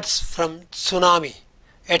floods from tsunami,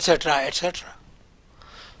 etc., etc.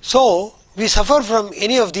 So we suffer from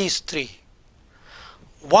any of these three.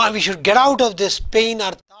 Why we should get out of this pain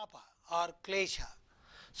or tapa or klesha.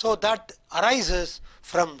 So that arises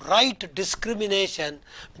from right discrimination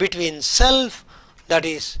between self, that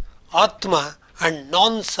is Atma, and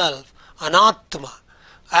non-self, Anatma,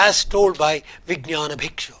 as told by Vijnana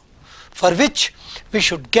Bhikshu, for which we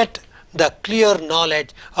should get the clear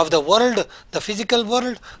knowledge of the world, the physical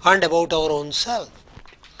world, and about our own self.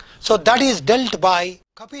 So that is dealt by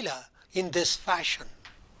Kapila in this fashion.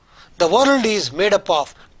 The world is made up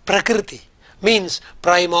of Prakriti, means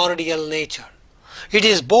primordial nature. It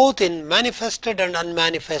is both in manifested and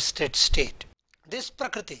unmanifested state. This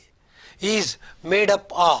Prakriti is made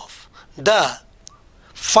up of the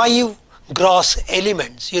 5 gross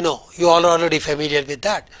elements. You are already familiar with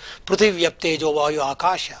that. Prithvi, Ap, Tejo, Vayu,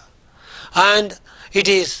 Akasha. And it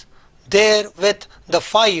is there with the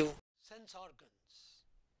 5 sense organs,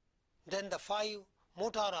 then the 5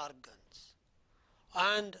 motor organs,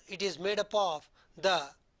 and it is made up of the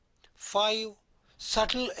 5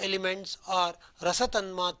 subtle elements or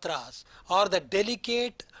rasatanmatras, or the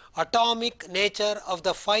delicate atomic nature of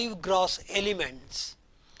the 5 gross elements,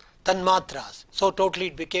 tanmatras. So totally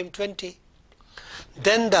it became 20.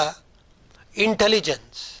 Then the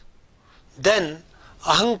intelligence, then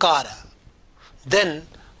ahankara, then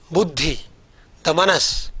buddhi, the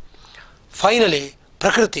manas, finally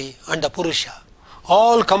prakriti and the purusha,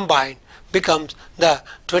 all combined becomes the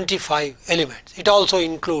 25 elements. It also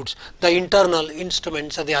includes the internal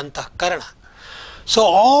instruments of the antahkarana. So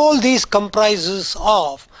all these comprises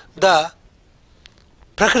of the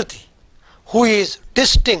prakriti, who is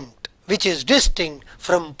distinct, which is distinct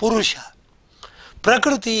from purusha.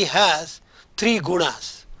 Prakriti has 3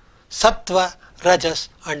 gunas: sattva, rajas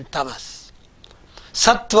and tamas.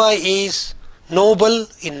 Sattva is noble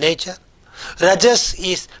in nature, rajas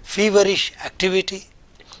is feverish activity,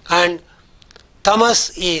 and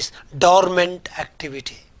tamas is dormant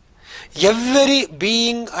activity. Every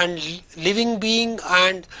being and living being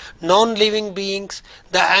and non-living beings,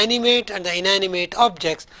 the animate and the inanimate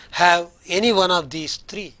objects, have any one of these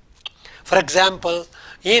 3. For example,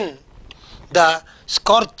 in the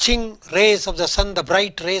scorching rays of the sun, the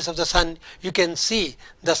bright rays of the sun, you can see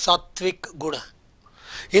the sattvic guna.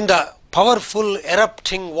 In the powerful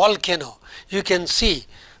erupting volcano, you can see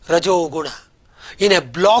rajo guna. In a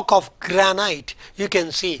block of granite, you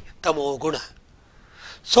can see tamo guna.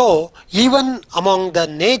 So even among the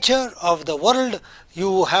nature of the world,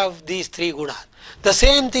 you have these 3 gunas. The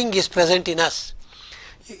same thing is present in us.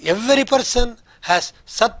 Every person has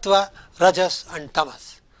sattva, rajas and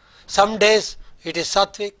tamas. Some days it is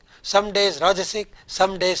sattvic, some days rajasic,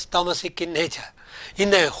 some days tamasic in nature.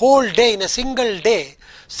 In a whole day, in a single day,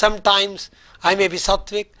 sometimes I may be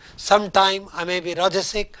sattvic, sometime I may be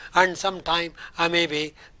rajasic, and sometime I may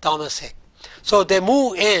be tamasic. So they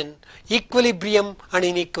move in equilibrium and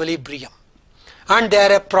inequilibrium, and they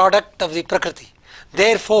are a product of the prakriti.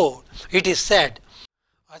 Therefore it is said,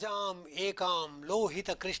 ajam ekam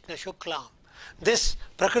lohita krishna shuklam. This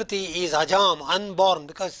prakriti is ajam, unborn,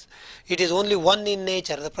 because it is only one in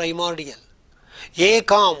nature, the primordial.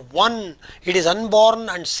 Ekam, one, it is unborn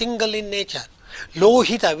and single in nature.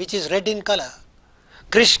 Lohita, which is red in color.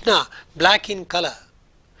 Krishna, black in color.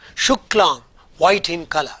 Shuklam, white in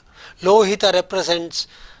color. Lohita represents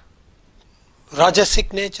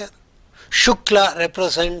rajasic nature, Shukla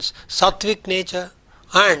represents sattvic nature,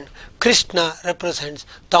 and Krishna represents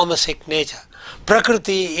tamasic nature.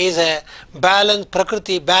 Prakriti is a balance.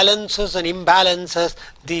 Prakriti balances and imbalances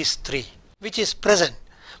these 3, which is present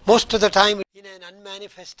most of the time in an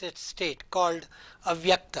unmanifested state called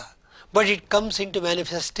avyakta, but it comes into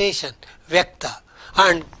manifestation, vyakta,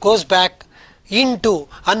 and goes back into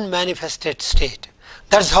unmanifested state.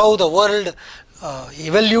 That's how the world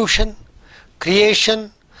evolution,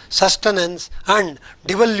 creation, sustenance and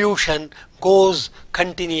devolution goes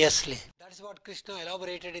continuously. That is what Krishna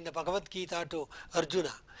elaborated in the Bhagavad Gita to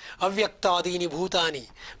Arjuna. Avyaktadini bhutani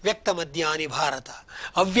vyakta madhyani bharata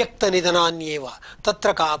avyakta nidananyeva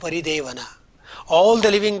tatra ka paridevana. All the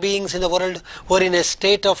living beings in the world were in a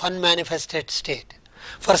state of unmanifested state.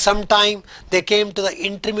 For some time they came to the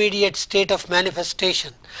intermediate state of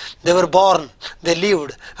manifestation. They were born, they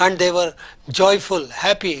lived, and they were joyful,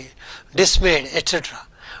 happy, dismayed, etc.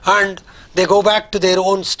 And they go back to their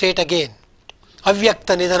own state again.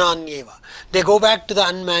 Avyakta nidananyeva. They go back to the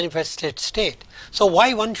unmanifested state. So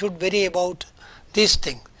why one should worry about these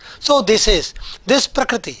things? So this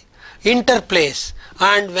Prakriti interplays,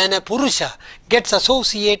 and when a Purusha gets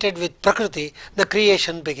associated with Prakriti, the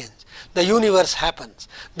creation begins. The universe happens.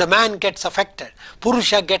 The man gets affected.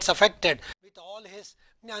 Purusha gets affected with all his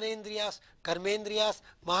jnanendriyas, karmendriyas,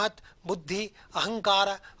 mahat, buddhi,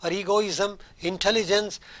 ahankara or egoism,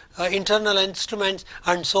 intelligence, internal instruments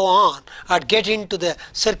and so on, and get into the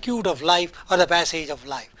circuit of life or the passage of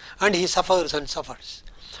life, and he suffers and suffers.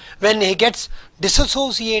 When he gets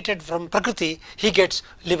disassociated from Prakriti, he gets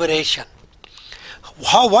liberation.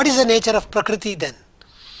 What is the nature of Prakriti then?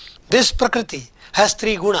 This Prakriti has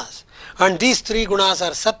 3 gunas, and these 3 gunas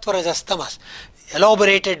are sattva, rajas, tamas,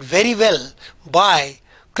 elaborated very well by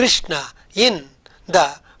Krishna in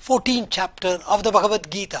the 14th chapter of the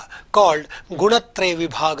Bhagavad Gita called Gunatraya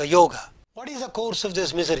Vibhaga Yoga. What is the cause of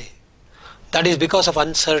this misery? That is because of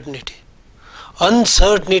uncertainty.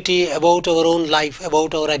 Uncertainty about our own life,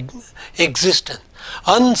 about our existence,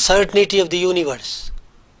 uncertainty of the universe.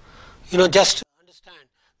 Just understand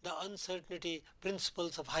the uncertainty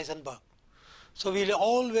principles of Heisenberg. So we will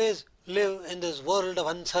always live in this world of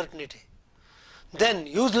uncertainty. Then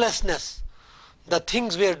uselessness, the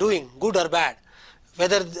things we are doing, good or bad,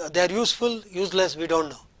 whether they are useful, useless, we don't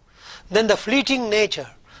know. Then the fleeting nature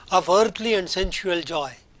of earthly and sensual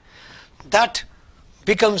joy. That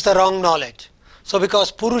becomes the wrong knowledge. So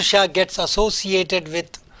because Purusha gets associated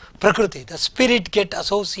with Prakriti, the spirit gets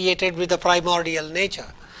associated with the primordial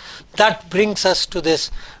nature, that brings us to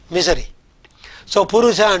this misery. So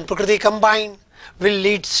Purusha and Prakriti combined will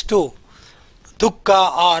lead to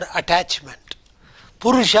dukkha or attachment.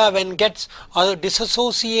 Purusha, when gets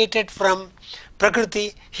disassociated from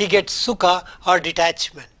Prakriti, he gets sukha or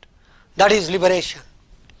detachment. That is liberation.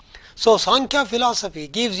 So Sankhya philosophy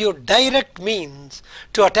gives you direct means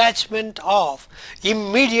to attachment of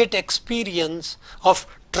immediate experience of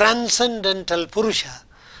transcendental Purusha,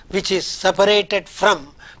 which is separated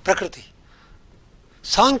from Prakriti.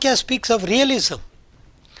 Sankhya speaks of realism.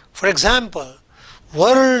 For example,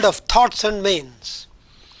 world of thoughts and means.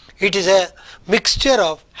 It is a mixture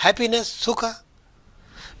of happiness, sukha,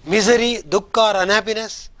 misery, dukkha or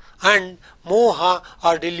unhappiness, and moha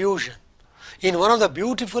or delusion. In one of the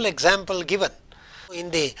beautiful examples given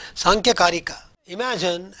in the Sankhya Karika,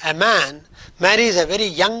 imagine a man marries a very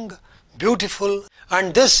young, beautiful,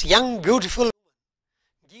 and this young, beautiful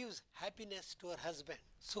woman gives happiness to her husband,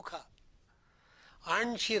 sukha,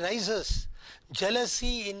 and she rises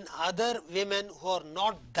jealousy in other women who are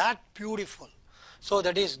not that beautiful, so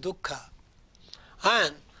that is dukkha,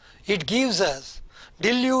 and it gives us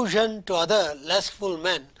delusion to other lustful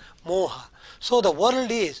men, moha. So the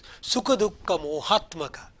world is sukha dukkha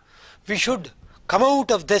mohatmaka. We should come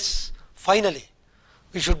out of this finally.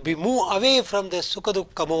 We should be move away from this sukha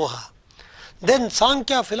dukkha moha. Then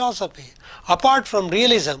Sankhya philosophy, apart from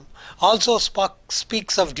realism, also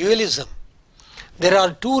speaks of dualism. There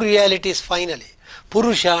are two realities finally,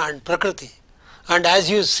 Purusha and Prakriti. And as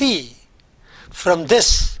you see from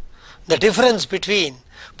this, the difference between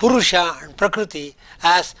Purusha and Prakriti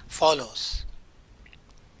as follows.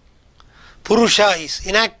 Purusha is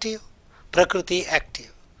inactive, Prakriti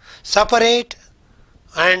active, separate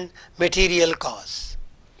and material cause.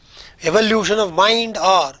 Evolution of mind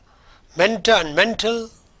or mental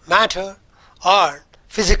matter or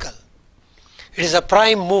physical. It is a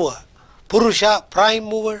prime mover. Purusha prime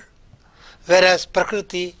mover, whereas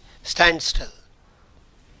Prakriti stands still.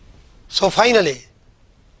 So finally,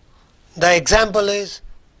 the example is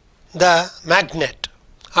the magnet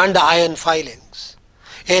and the iron filings.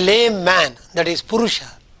 A lame man, that is Purusha,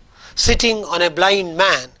 sitting on a blind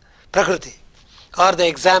man, Prakriti, or the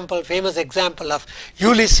example, famous example of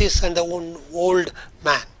Ulysses and the old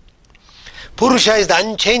man. Purusha is the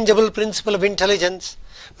unchangeable principle of intelligence,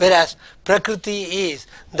 whereas Prakriti is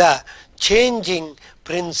the changing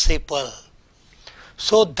principle.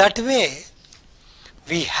 So that way,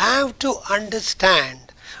 we have to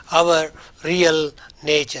understand our real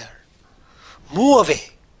nature. Move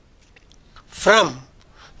away from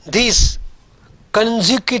these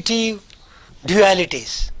consecutive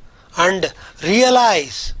dualities and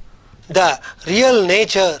realize the real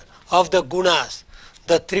nature of the gunas,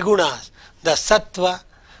 the trigunas, the sattva,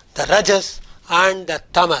 the rajas and the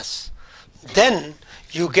tamas. Then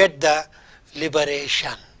you get the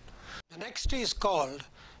liberation. The next is called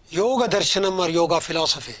Yoga Darshanam or Yoga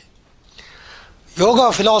philosophy.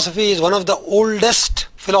 Yoga philosophy is one of the oldest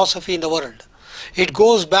philosophy in the world. It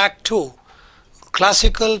goes back to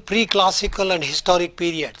classical, pre-classical and historic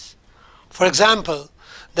periods. For example,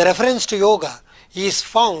 the reference to yoga is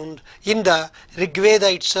found in the Rig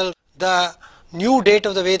Veda itself. The new date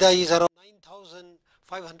of the Veda is around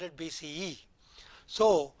 9500 BCE.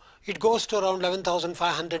 So it goes to around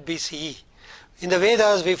 11500 BCE. In the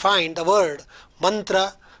Vedas we find the word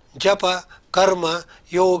mantra, japa, karma,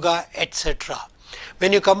 yoga, etc.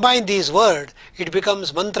 When you combine these words, it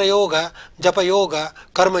becomes mantra yoga, japa yoga,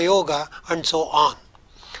 karma yoga and so on.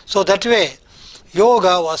 So that way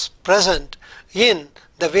yoga was present in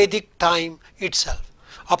the Vedic time itself.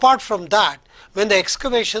 Apart from that, when the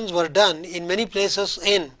excavations were done in many places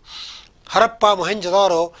in Harappa,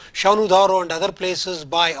 Mohenjo-daro, Shawnudaro and other places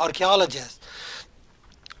by archaeologists,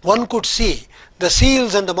 one could see the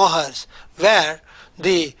seals and the mohurs where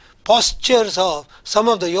the postures of some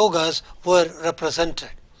of the yogas were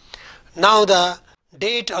represented. Now the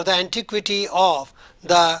date or the antiquity of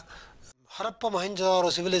the Harappa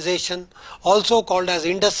Mohenjo-daro civilization, also called as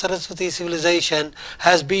Indus Saraswati civilization,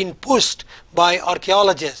 has been pushed by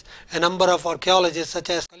archaeologists, a number of archaeologists such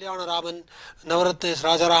as Kalyanaraman, Navaratnes,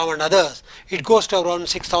 Rajaram and others. It goes to around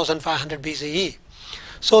 6500 BCE.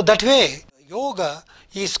 So that way yoga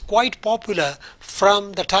is quite popular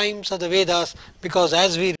from the times of the Vedas, because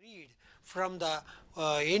as we read from the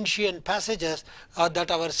ancient passages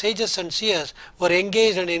that our sages and seers were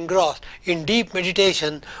engaged and engrossed in deep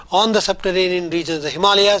meditation on the subterranean regions, the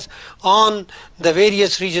Himalayas, on the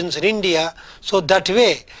various regions in India. So that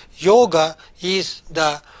way yoga is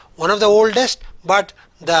one of the oldest but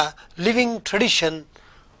the living tradition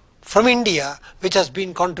from India, which has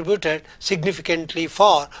been contributed significantly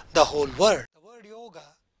for the whole world. The word yoga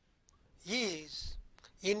is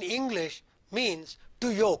in English means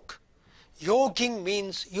to yoke. Yoking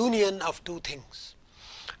means union of two things.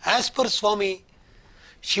 As per Swami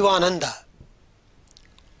Shivananda,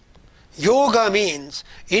 yoga means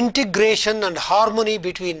integration and harmony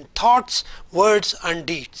between thoughts, words and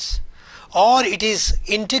deeds, or it is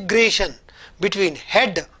integration between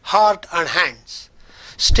head, heart and hands.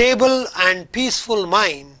 Stable and peaceful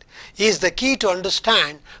mind is the key to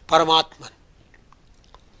understand Paramatman.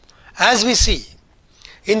 As we see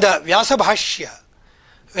in the Vyasa Bhashya,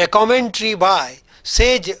 a commentary by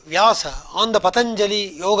sage Vyasa on the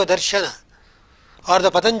Patanjali Yoga Darshana or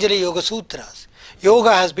the Patanjali Yoga Sutras,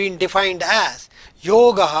 yoga has been defined as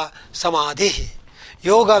yoga samadhi.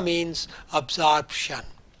 Yoga means absorption.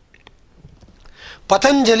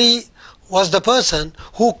 Patanjali was the person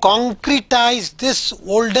who concretized this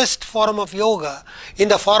oldest form of yoga in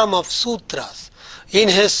the form of sutras in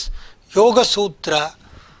his Yoga Sutra,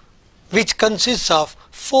 which consists of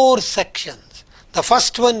 4 sections. The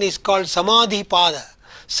first one is called Samadhi Pada,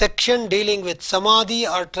 section dealing with Samadhi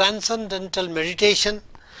or transcendental meditation,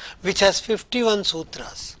 which has 51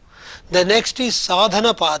 sutras. The next is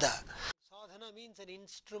Sadhana Pada. Sadhana means an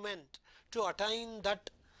instrument to attain that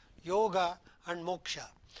yoga and moksha,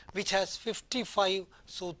 which has 55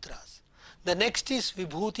 sutras. The next is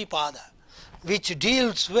Vibhuti Pada, which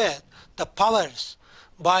deals with the powers.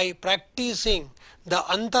 By practicing the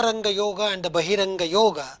Antaranga Yoga and the Bahiranga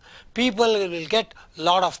Yoga, people will get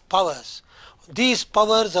lot of powers. These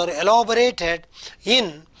powers are elaborated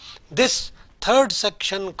in this third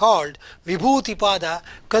section called Vibhuti Pada,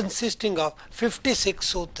 consisting of 56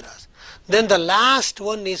 sutras. Then the last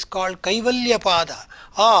one is called Kaivalya Pada,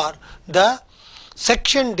 or the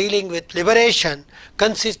section dealing with liberation,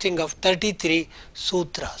 consisting of 33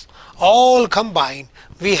 sutras. All combined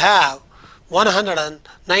we have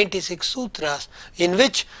 196 sutras, in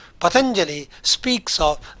which Patanjali speaks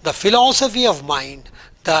of the philosophy of mind,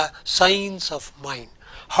 the science of mind,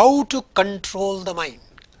 how to control the mind.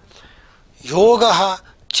 Yogaha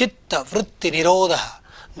chitta vritti nirodha.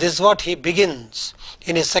 This is what he begins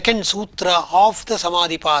in his second sutra of the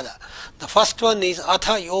Samadhi Pada. The first one is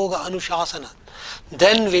Atha Yoga Anushasana.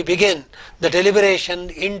 Then we begin the deliberation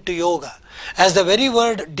into yoga. As the very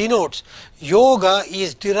word denotes, yoga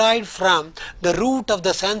is derived from the root of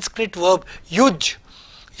the Sanskrit verb yuj.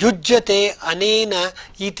 Yujjate anena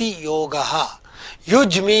iti yogaha.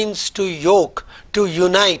 Yuj means to yoke, to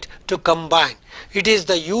unite, to combine. It is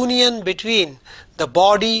the union between the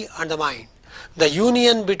body and the mind, the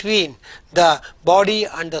union between the body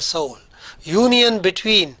and the soul, union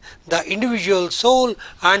between the individual soul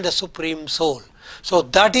and the supreme soul. So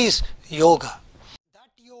that is yoga. That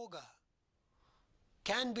yoga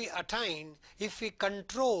can be attained if we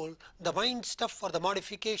control the mind stuff or the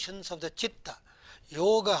modifications of the chitta.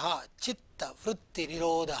 Yogaha chitta vritti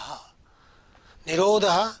nirodha.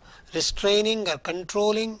 Nirodha, restraining or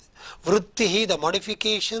controlling. Vrittihi, the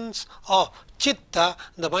modifications of chitta,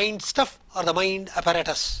 the mind stuff or the mind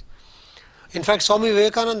apparatus. In fact, Swami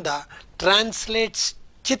Vivekananda translates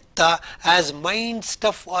chitta as mind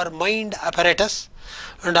stuff or mind apparatus,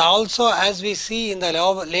 and also, as we see in the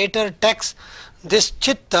later text, this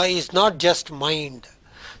chitta is not just mind.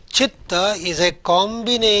 Chitta is a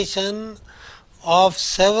combination of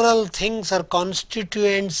several things or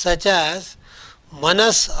constituents such as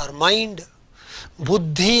manas or mind,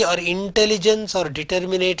 buddhi or intelligence or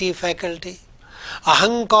determinative faculty,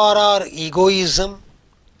 ahankara or egoism,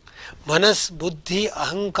 manas, buddhi,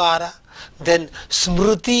 ahankara, then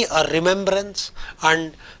smriti or remembrance,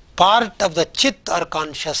 and part of the chit or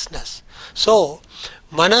consciousness. So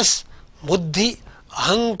manas, buddhi,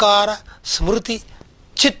 ahankara, smriti,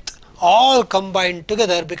 chit, all combined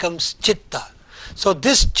together becomes chitta. So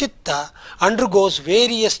this chitta undergoes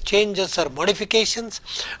various changes or modifications,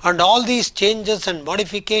 and all these changes and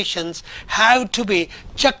modifications have to be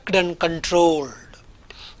checked and controlled.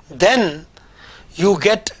 Then you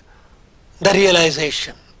get the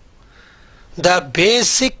realization. The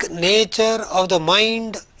basic nature of the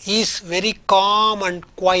mind is very calm and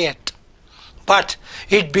quiet, but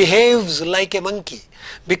it behaves like a monkey,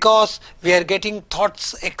 because we are getting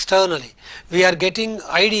thoughts externally, we are getting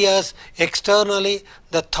ideas externally,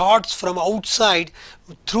 the thoughts from outside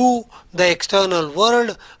through the external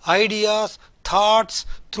world, ideas thoughts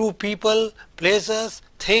through people, places,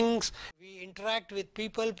 things. We interact with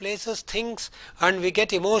people, places, things, and we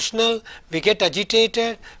get emotional, we get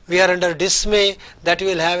agitated, we are under dismay. That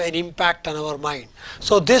will have an impact on our mind.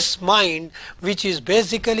 So this mind, which is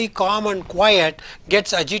basically calm and quiet,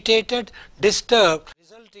 gets agitated, disturbed,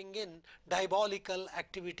 resulting in diabolical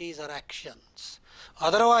activities or actions.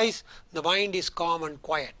 Otherwise, the mind is calm and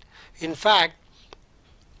quiet. In fact,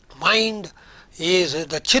 mind is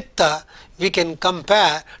the chitta we can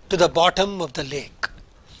compare to the bottom of the lake,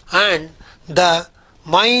 and the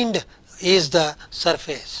mind is the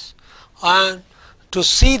surface. And to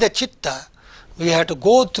see the chitta, we have to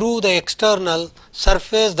go through the external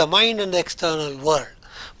surface, the mind and the external world.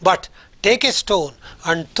 But take a stone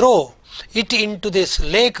and throw it into this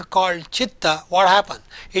lake called chitta, what happens?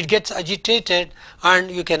 It gets agitated and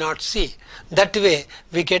you cannot see. That way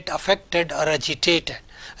we get affected or agitated.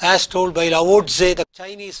 As told by Lao Tse, the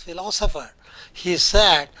Chinese philosopher, he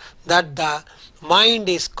said that the mind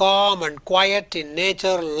is calm and quiet in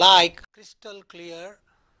nature like crystal clear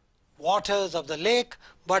waters of the lake,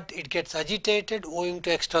 but it gets agitated owing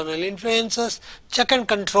to external influences. Check and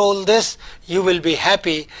control this, you will be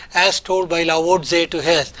happy, as told by Lao Tse to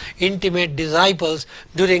his intimate disciples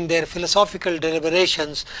during their philosophical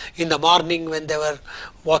deliberations in the morning when they were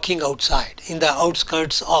walking outside in the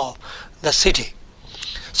outskirts of the city.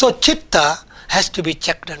 So chitta has to be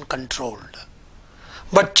checked and controlled.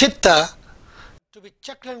 But chitta, to be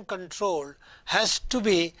checked and controlled, has to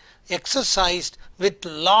be exercised with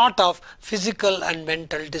lot of physical and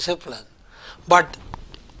mental discipline. But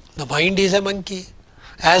the mind is a monkey.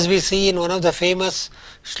 As we see in one of the famous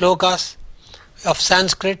shlokas of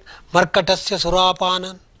Sanskrit, Markatasya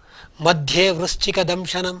Surapanan, Madhye Vrishchika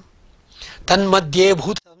Damshanam, Tan Madhye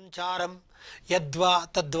Bhuta Samcharam,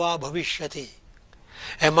 Yadva Tadva Bhavishyati.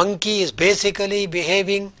 A monkey is basically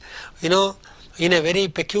behaving, in a very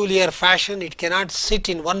peculiar fashion. It cannot sit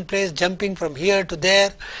in one place, jumping from here to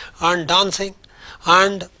there and dancing.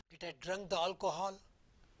 And it had drunk the alcohol,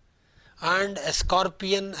 and a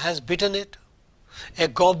scorpion has bitten it, a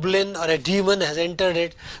goblin or a demon has entered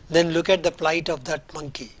it. Then look at the plight of that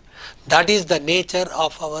monkey. That is the nature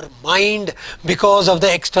of our mind, because of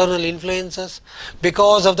the external influences,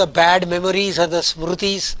 because of the bad memories or the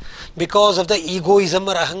smrutis, because of the egoism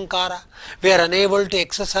or ahankara. We are unable to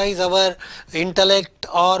exercise our intellect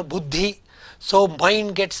or buddhi. So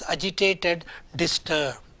mind gets agitated,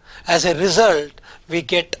 disturbed. As a result, we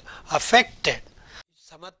get affected.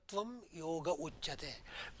 Samatvam yoga uchyate.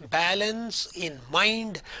 Balance in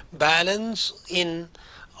mind, balance in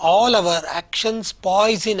all our actions,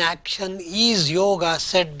 poise in action is yoga,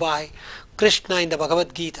 said by Krishna in the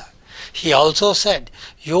Bhagavad Gita. He also said,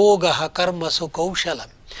 Yoga karma su kaushalam.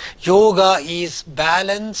 Yoga is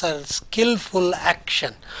balance or skillful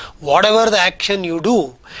action. Whatever the action you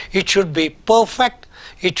do, it should be perfect,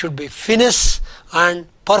 it should be finesse and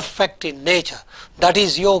perfect in nature. That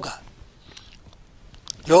is yoga.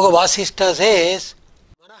 Yoga Vasishta says,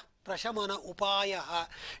 Manah prashamana upayaha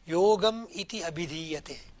yogam iti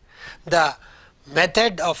abhidhiyate. The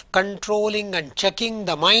method of controlling and checking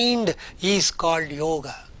the mind is called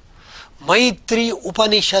yoga. Maitri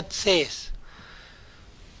Upanishad says,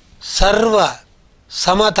 Sarva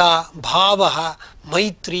Samata Bhavaha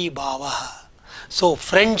Maitri Bhavaha. So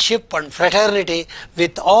friendship and fraternity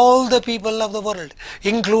with all the people of the world,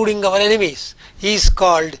 including our enemies, is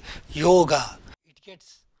called yoga. It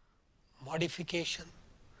gets modification.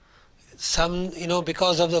 Some,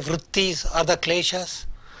 because of the vrittis or the kleshas.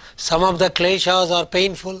 Some of the kleshas are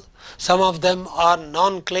painful, some of them are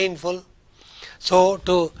non-painful. So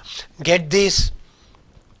to get this,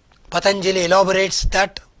 Patanjali elaborates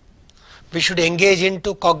that we should engage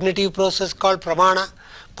into cognitive process called pramana,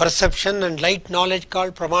 perception and light knowledge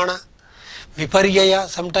called pramana. Viparyaya,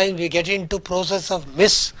 sometimes we get into process of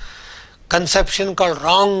misconception called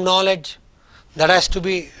wrong knowledge, that has to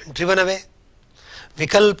be driven away.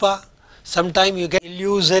 Vikalpa, sometimes you get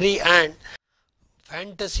illusory and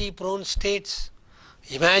fantasy prone states,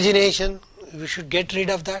 imagination, we should get rid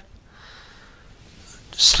of that.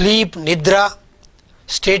 Sleep, nidra,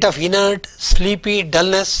 state of inert, sleepy,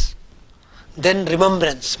 dullness. Then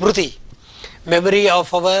remembrance, smriti, memory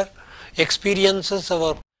of our experiences, of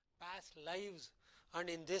our past lives, and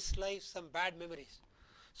in this life some bad memories.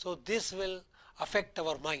 So this will affect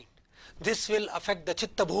our mind. This will affect the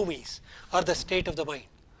chitta bhumis, or the state of the mind.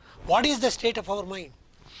 What is the state of our mind?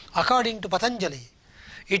 According to Patanjali,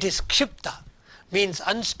 it is kshipta, means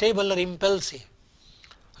unstable or impulsive.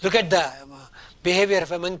 Look at the behavior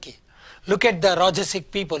of a monkey. Look at the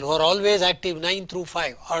Rajasic people who are always active 9 through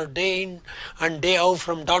 5, or day in and day out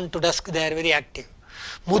from dawn to dusk they are very active.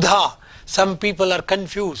 Mudha, Some people are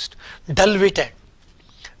confused, dull-witted.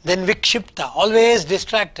 Then vikshipta, always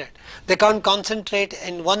distracted. They can't concentrate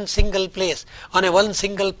in one single place, on a one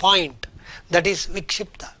single point. That is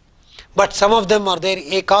vikshipta. But some of them are there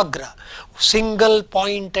ekagra, single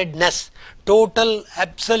pointedness, total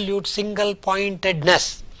absolute single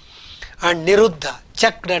pointedness. And niruddha,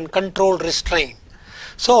 checked and controlled restraint.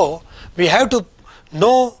 So we have to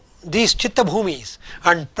know these chitta bhumis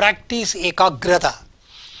and practice ekagrata.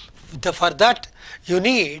 For that you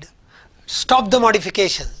need stop the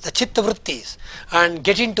modifications, the chitta vrittis, and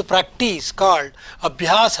get into practice called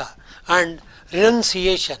abhyasa and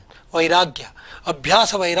renunciation, vairagya.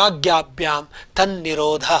 Abhyasa vairagyabhyam tan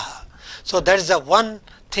nirodha. So that is the one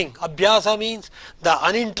thing. Abhyasa means the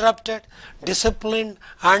uninterrupted, disciplined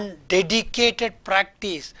and dedicated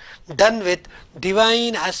practice done with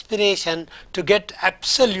divine aspiration to get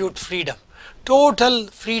absolute freedom, total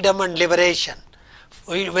freedom and liberation.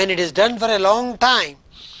 When it is done for a long time,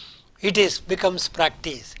 it becomes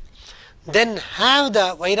practice. Then have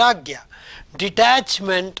the vairagya,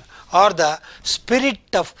 detachment or the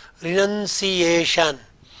spirit of renunciation.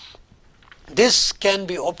 This can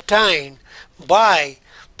be obtained by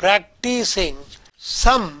practicing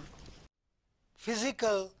some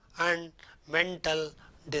physical and mental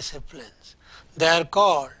disciplines. They are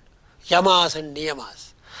called yamas and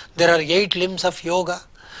niyamas. There are 8 limbs of yoga: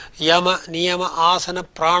 yama, niyama, asana,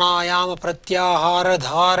 pranayama, pratyahara,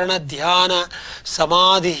 dharana, dhyana,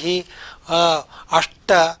 samadhi,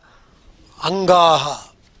 ashta angaha.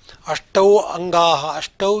 Ashtau angaha,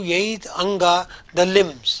 ashtau 8 anga, the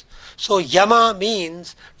limbs. So yama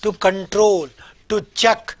means to control, to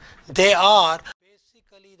check. They are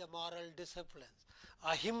basically the moral disciplines.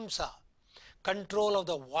 Ahimsa, control of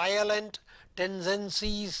the violent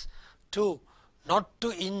tendencies to not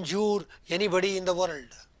to injure anybody in the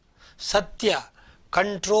world. Satya,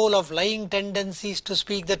 control of lying tendencies to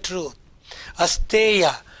speak the truth.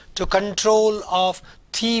 Asteya, to control of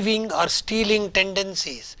thieving or stealing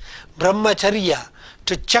tendencies. Brahmacharya,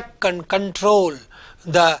 to check and control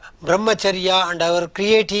the brahmacharya and our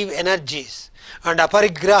creative energies. And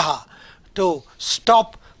aparigraha, to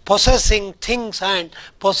stop possessing things and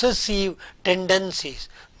possessive tendencies.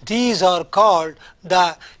 These are called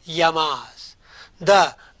the yamas.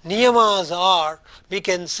 The niyamas are, we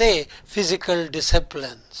can say, physical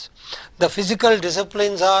disciplines. The physical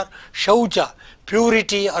disciplines are shaucha,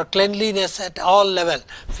 purity or cleanliness at all level,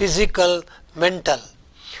 physical, mental.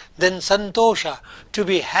 Then santosha, to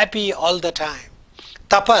be happy all the time.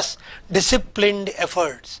 Tapas, disciplined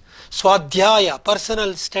efforts. Swadhyaya,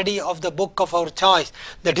 personal study of the book of our choice,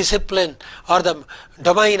 the discipline or the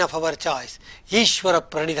domain of our choice. Ishvara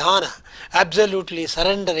pranidhana, absolutely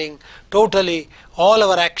surrendering totally all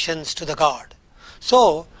our actions to the God.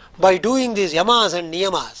 So, by doing these yamas and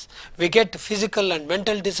niyamas, we get physical and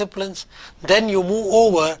mental disciplines. Then you move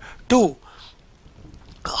over to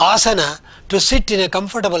asana, to sit in a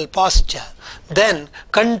comfortable posture. Then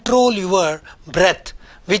control your breath,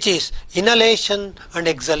 which is inhalation and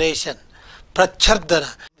exhalation.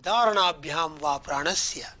 Prachardana, vidaranabhyam va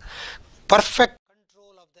pranasya. Perfect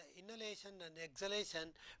control of the inhalation and exhalation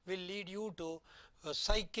will lead you to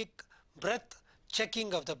psychic breath,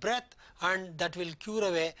 checking of the breath, and that will cure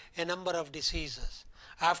away a number of diseases.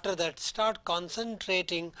 After that, start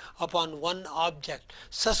concentrating upon one object.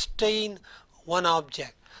 Sustain one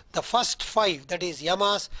object. The first 5, that is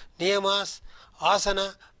yamas, niyamas,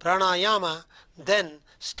 asana, pranayama, then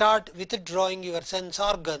start withdrawing your sense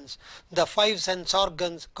organs. The 5 sense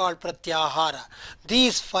organs called pratyahara.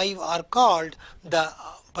 These 5 are called the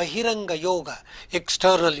Bahiranga Yoga,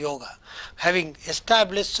 external yoga. Having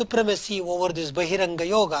established supremacy over this Bahiranga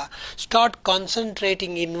Yoga, start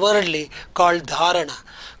concentrating inwardly, called Dharana.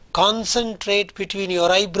 Concentrate between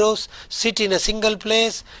your eyebrows, sit in a single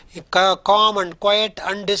place, calm and quiet,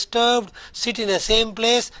 undisturbed, sit in the same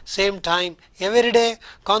place, same time, every day.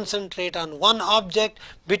 Concentrate on one object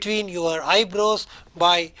between your eyebrows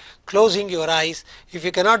by closing your eyes. If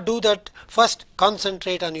you cannot do that, first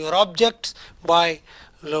concentrate on your objects by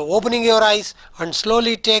opening your eyes and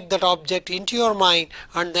slowly take that object into your mind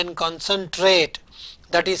and then concentrate.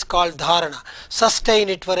 That is called dharana. Sustain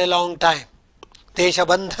it for a long time.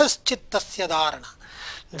 Deshabandhas chittasya dharana.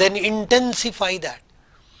 Then intensify that.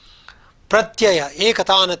 Pratyaya,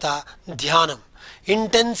 ekatanata, dhyanam.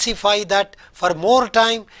 Intensify that for more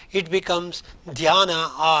time, it becomes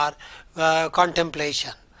dhyana or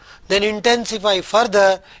contemplation. Then intensify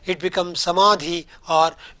further, it becomes samadhi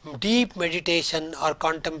or deep meditation or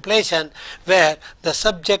contemplation, where the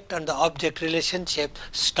subject and the object relationship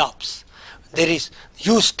stops.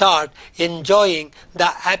 You start enjoying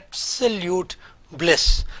the absolute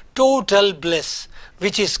bliss, total bliss,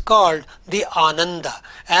 which is called the Ananda,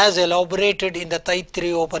 as elaborated in the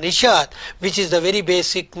Taittiriya Upanishad, which is the very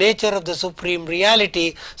basic nature of the Supreme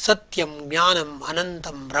Reality, Satyam Jnanam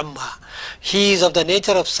Anantam Brahma. He is of the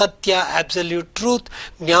nature of Satya, absolute truth,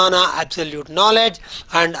 Jnana, absolute knowledge,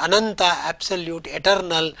 and Ananta, absolute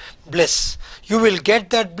eternal bliss. You will get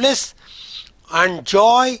that bliss and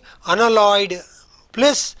joy, unalloyed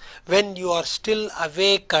bliss, when you are still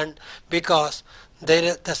awakened, because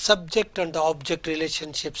the subject and the object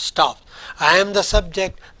relationship stops. I am the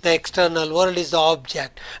subject, the external world is the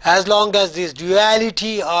object. As long as this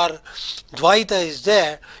duality or Dvaita is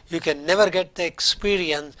there, you can never get the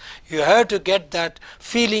experience. You have to get that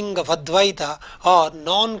feeling of Advaita or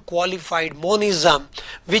non-qualified monism,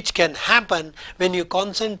 which can happen when you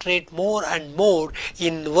concentrate more and more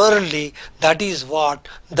inwardly. That is what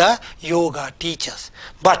the yoga teaches.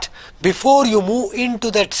 But before you move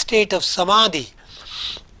into that state of Samadhi,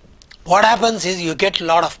 what happens is you get a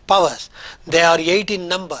lot of powers. They are 8 in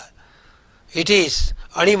number. It is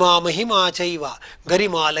Anima Mahima Chaiva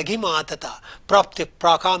Garima Laghima Tata Prapti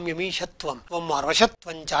Prakamyami Shatvam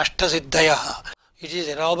Varvashatvam Chashta Siddhayaha. It is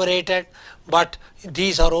elaborated, but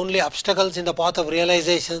these are only obstacles in the path of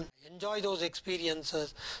realization. Enjoy those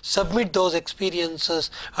experiences, submit those experiences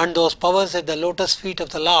and those powers at the lotus feet of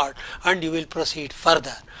the Lord, and you will proceed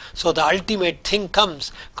further. So the ultimate thing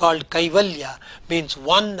comes, called Kaivalya, means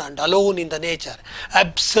one and alone in the nature.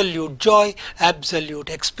 Absolute joy, absolute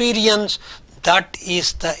experience. That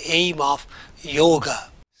is the aim of yoga.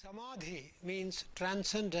 Samadhi means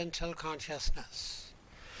transcendental consciousness.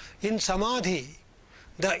 In Samadhi,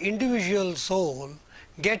 the individual soul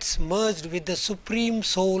gets merged with the Supreme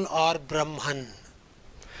Soul or Brahman.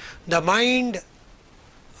 The mind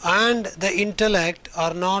and the intellect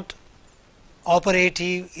are not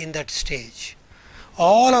operative in that stage.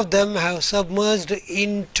 All of them have submerged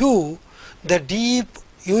into the deep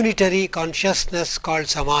unitary consciousness called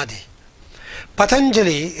Samadhi.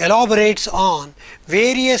 Patanjali elaborates on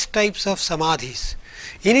various types of Samadhis.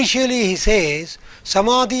 Initially he says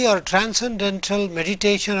Samadhi or transcendental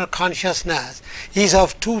meditation or consciousness is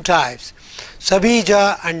of 2 types,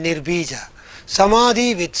 Sabija and Nirbija.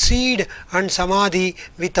 Samadhi with seed and Samadhi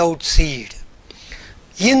without seed.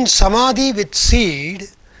 In Samadhi with seed,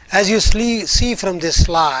 as you see from this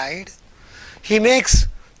slide, he makes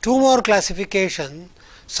 2 more classifications,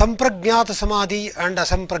 Sampragnata Samadhi and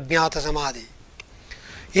Asampragnata Samadhi.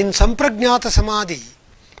 In Sampragnata Samadhi,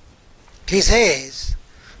 he says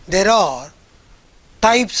there are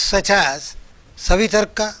types such as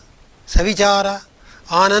Savitarka, Savichara,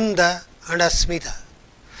 Ananda and Asmita.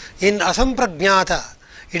 In Asampragnata,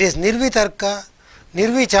 it is Nirvitarka,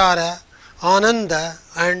 Nirvichara, Ananda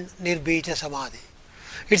and Nirbija Samadhi.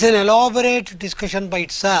 It's an elaborate discussion by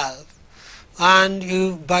itself, and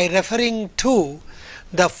you, by referring to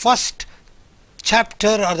the first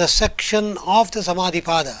chapter or the section of the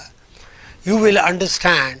Samadhipada, you will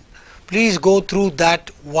understand. Please go through that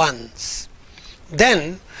once.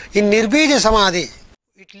 Then in Nirbija Samadhi,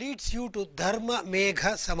 it leads you to Dharma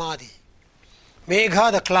Megha Samadhi.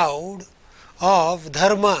 Megha, the cloud of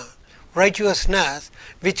Dharma, righteousness,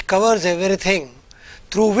 which covers everything,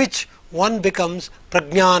 through which one becomes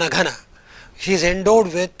Prajnana Ghana. He is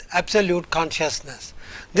endowed with absolute consciousness.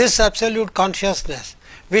 This absolute consciousness,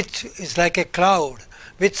 which is like a cloud,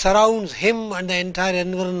 which surrounds him and the entire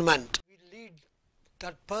environment, will lead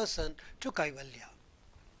that person to Kaivalya.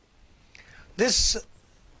 This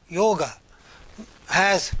yoga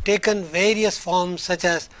has taken various forms such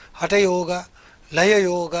as Hatha Yoga, Laya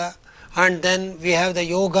Yoga, and then we have the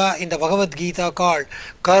yoga in the Bhagavad Gita called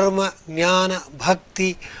Karma, Jnana,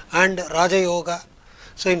 Bhakti and Raja Yoga.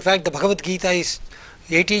 So in fact the Bhagavad Gita is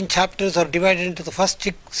 18 chapters are divided into the first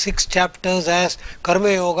 6 chapters as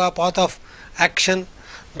Karma Yoga, path of action,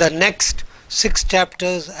 the next 6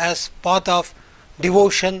 chapters as path of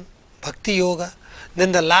devotion, Bhakti Yoga,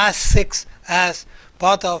 then the last 6 as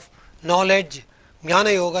path of knowledge,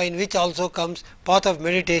 Jnana Yoga, in which also comes path of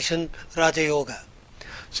meditation, Raja Yoga.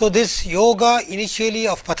 So this yoga initially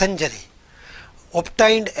of Patanjali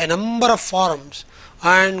obtained a number of forms,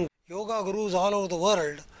 and yoga gurus all over the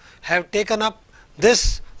world have taken up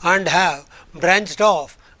this and have branched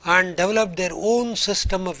off and developed their own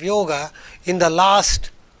system of yoga in the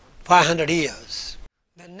last 500 years.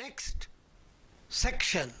 The next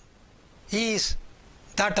section is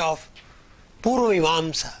that of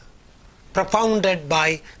Purvamimamsa, propounded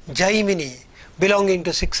by Jaimini, belonging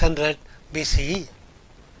to 600 BCE.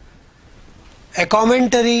 A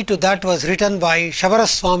commentary to that was written by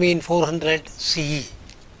Shabaraswami in 400 CE.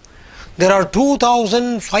 There are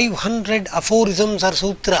 2500 aphorisms or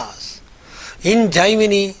sutras in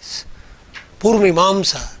Jaimini's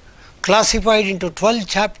Purvamimamsa, classified into 12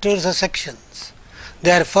 chapters or sections.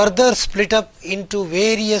 They are further split up into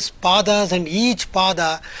various padas, and each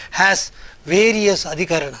pada has various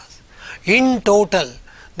adhikaranas. In total,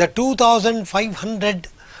 the 2500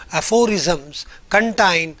 aphorisms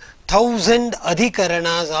contain 1000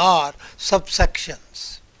 adhikaranas or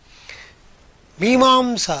subsections.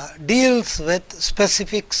 Mimamsa deals with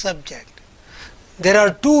specific subject. There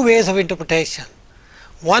are two ways of interpretation.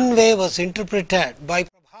 One way was interpreted by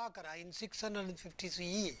Prabhakara in 650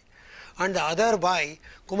 CE and the other by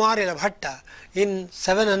Kumarila Bhatta in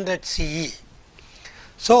 700 CE.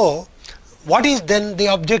 So, what is then the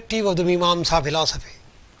objective of the Mimamsa philosophy?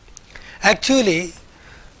 Actually,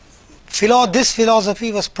 this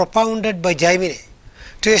philosophy was propounded by Jaimini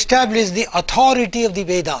to establish the authority of the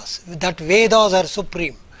Vedas, that Vedas are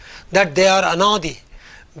supreme, that they are Anadi,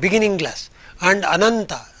 beginningless, and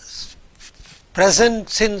Ananta, present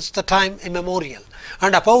since the time immemorial,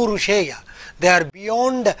 and Apaurusheya, they are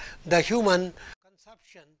beyond the human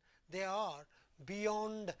conception, they are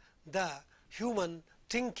beyond the human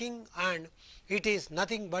thinking, and it is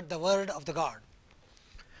nothing but the word of the God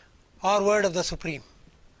or word of the Supreme.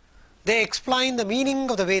 They explain the meaning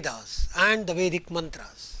of the Vedas and the Vedic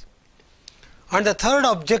mantras. And the third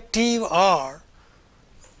objective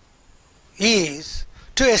is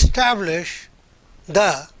to establish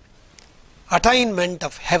the attainment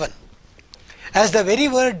of heaven. As the very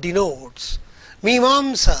word denotes,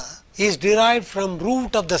 Mimamsa is derived from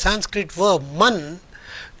root of the Sanskrit verb man,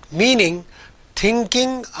 meaning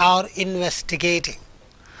thinking or investigating.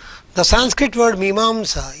 The Sanskrit word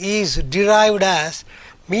Mimamsa is derived as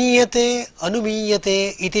Miyate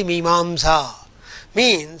Anumiyate iti Mimamsa,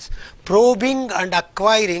 means probing and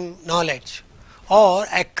acquiring knowledge, or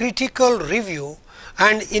a critical review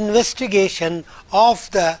and investigation of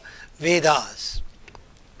the Vedas.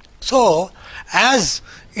 So, as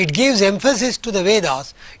it gives emphasis to the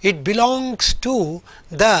Vedas, it belongs to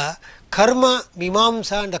the Karma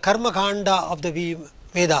Mimamsa and the Karma Kanda of the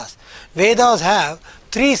Vedas. Vedas have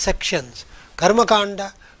three sections: Karma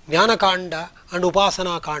Kanda, Jnana Kanda and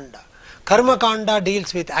Upasana Kanda. Karma Kanda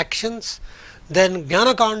deals with actions, then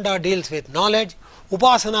Jnana Kanda deals with knowledge,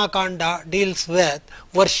 Upasana Kanda deals with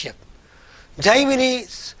worship.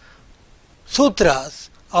 Jaimini's sutras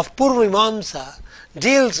of Purvamimamsa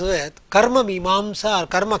deals with Karma Mimamsa or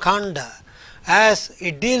Karma Kanda, as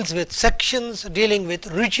it deals with sections dealing with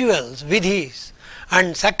rituals, vidhis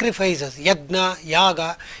and sacrifices, yajna,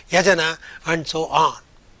 yaga, yajana and so on.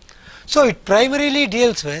 So, it primarily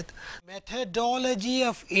deals with methodology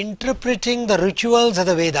of interpreting the rituals of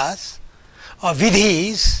the Vedas, or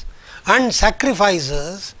vidhis and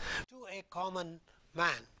sacrifices to a common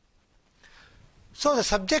man. So, the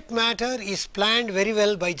subject matter is planned very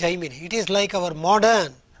well by Jaimini. It is like our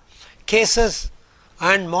modern cases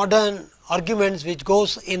and modern arguments which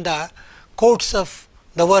goes in the courts of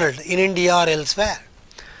the world in India or elsewhere.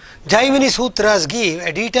 Jaimini Sutras give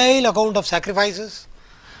a detailed account of sacrifices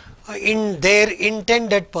in their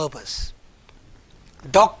intended purpose.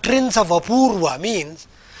 Doctrines of Apurva means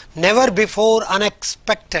never before,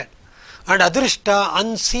 unexpected, and Adrishta,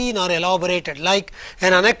 unseen or elaborated, like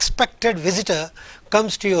an unexpected visitor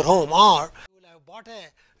comes to your home, or you will have bought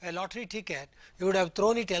a lottery ticket, you would have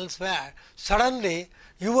thrown it elsewhere, suddenly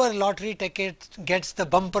your lottery ticket gets the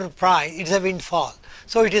bumper prize, it is a windfall.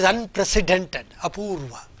 So, it is unprecedented,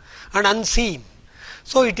 Apurva, and unseen.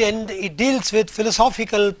 So, it deals with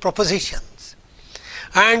philosophical propositions,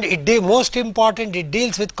 and most important, it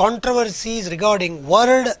deals with controversies regarding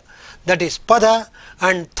word, that is pada,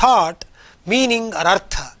 and thought, meaning or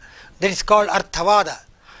artha, that is called arthavada,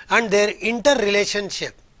 and their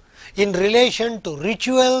interrelationship in relation to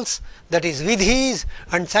rituals, that is vidhis,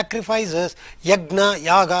 and sacrifices, yajna,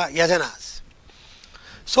 yaga, yajanas.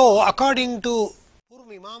 So, according to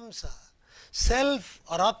Purvamimamsa, self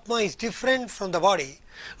or Atma is different from the body,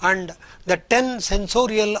 and the 10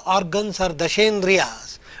 sensorial organs are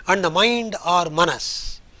dashendriyas, and the mind are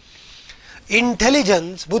manas.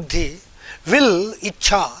 Intelligence, buddhi, will,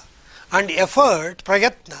 ichha, and effort,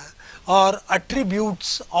 prayatna, are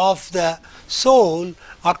attributes of the soul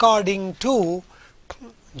according to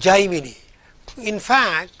Jaimini. In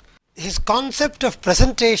fact, his concept of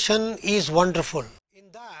presentation is wonderful.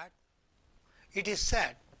 In that, it is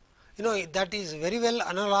said, that is very well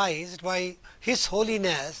analyzed by His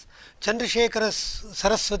Holiness Chandrasekhara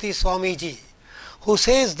Saraswati Swamiji, who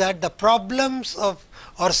says that the problems of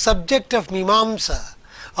or subject of Mimamsa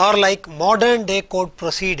are like modern day court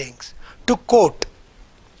proceedings. To quote,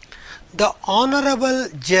 the honorable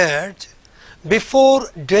judge, before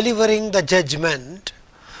delivering the judgment,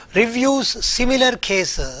 reviews similar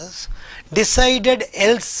cases decided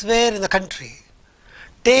elsewhere in the country,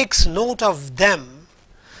 takes note of them,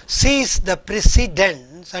 sees the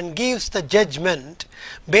precedents and gives the judgment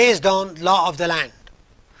based on law of the land.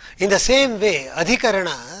 In the same way,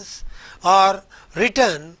 adhikaranas are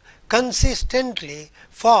written consistently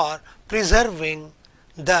for preserving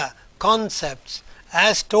the concepts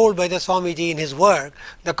as told by the Swamiji in his work,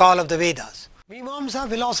 The Call of the Vedas. Mimamsa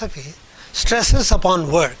philosophy stresses upon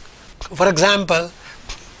work. For example,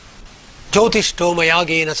 Jyotishthoma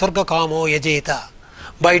yagena sarga kamo yajeta.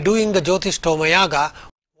 By doing the Jyotishthoma yaga,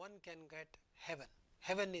 one can get heaven.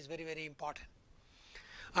 Heaven is very, very important.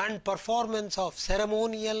 And performance of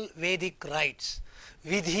ceremonial Vedic rites,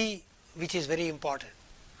 vidhi, which is very important.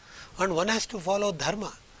 And one has to follow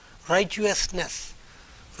dharma, righteousness.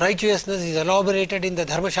 Righteousness is elaborated in the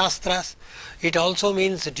Dharma Shastras. It also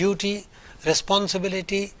means duty,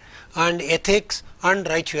 responsibility and ethics and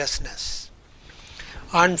righteousness.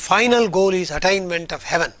 And final goal is attainment of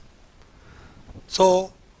heaven.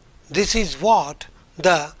 So this is what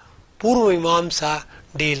the Purva Mimamsa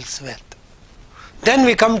deals with. Then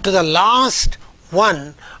we come to the last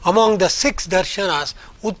one among the 6 darshanas,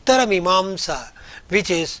 Uttara Mimamsa, which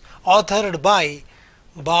is authored by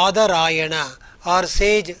Badarayana or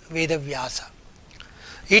sage S-VYASA.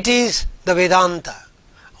 It is the Vedanta,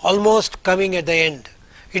 almost coming at the end.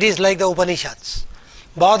 It is like the Upanishads.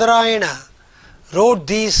 Badarayana wrote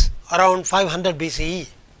these around 500 BCE.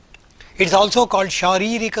 It is also called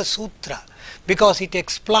Sharirika Sutra because it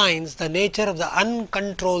explains the nature of the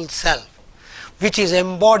uncontrolled self, which is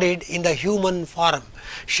embodied in the human form.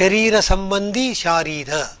 Sharira Sambandhi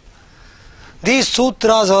Sharira. These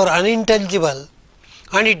sutras are unintelligible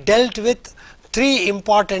and it dealt with 3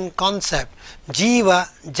 important concepts: Jiva,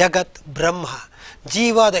 Jagat, Brahma.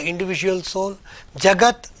 Jiva, the individual soul;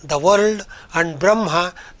 Jagat, the world; and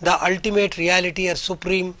Brahma, the ultimate reality or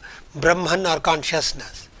supreme Brahman or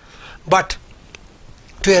consciousness. But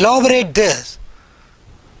to elaborate this,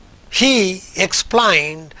 he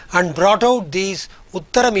explained and brought out these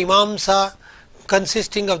Uttara Mimamsa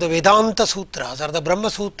consisting of the Vedanta Sutras or the Brahma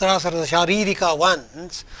Sutras or the Sharirika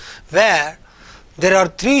ones, where there are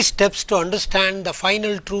 3 steps to understand the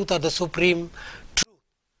final truth or the supreme truth.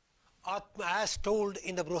 Atma, as told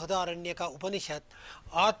in the Brihadaranyaka Upanishad,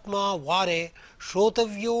 Atma Vare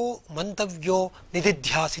Shrotavyo Mantavyo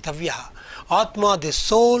Nididhyasitavyaha. Atma, the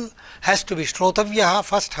soul, has to be Shrotavyaha,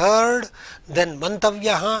 first heard, then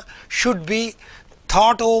Mantavyaha, should be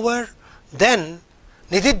thought over, then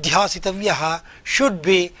Nididhyasitavyaha, should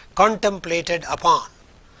be contemplated upon.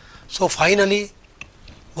 So finally,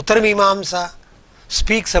 Uttara Mimamsa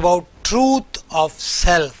speaks about truth of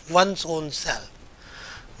self, one's own self.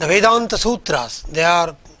 The Vedanta Sutras, they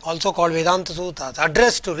are also called Vedanta Sutras,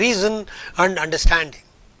 addressed to reason and understanding.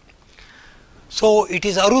 So it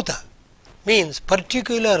is Aruta, means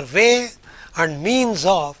particular way and means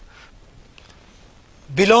of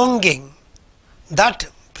belonging that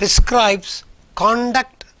prescribes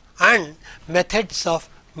conduct and methods of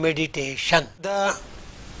meditation. The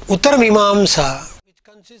Uttara Mimamsa, which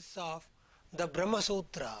consists of the Brahma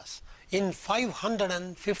Sutras in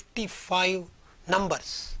 555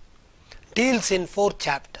 numbers, deals in 4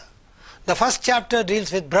 chapters. The first chapter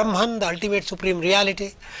deals with Brahman, the ultimate supreme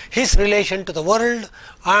reality, his relation to the world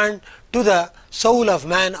and to the soul of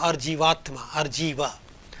man or Jivatma or Jiva.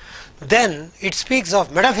 Then it speaks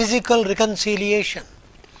of metaphysical reconciliation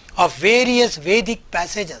of various Vedic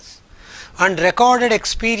passages and recorded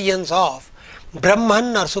experience of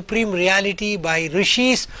Brahman or supreme reality by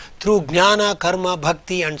rishis through jnana, karma,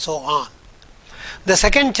 bhakti and so on. The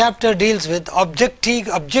second chapter deals with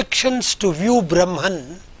objections to view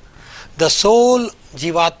Brahman, the soul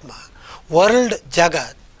Jivatma, world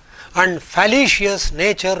Jagat and fallacious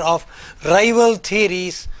nature of rival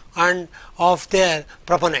theories and of their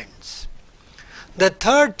proponents. The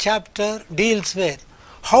third chapter deals with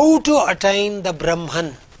how to attain the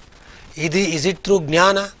Brahman. Is it through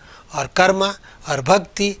jnana or karma or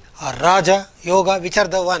bhakti or raja, yoga, which are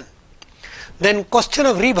the one? Then question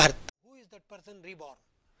of rebirth. Who is that person reborn?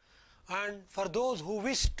 And for those who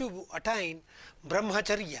wish to attain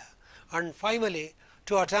brahmacharya and finally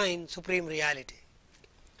to attain supreme reality.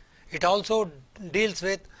 It also deals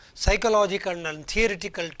with psychological and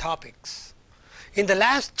theoretical topics. In the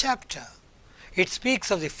last chapter, it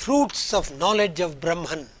speaks of the fruits of knowledge of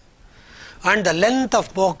Brahman and the length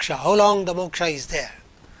of moksha, how long the moksha is there.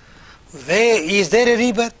 Is there a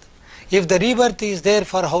rebirth? If the rebirth is there,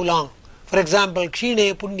 for how long? For example,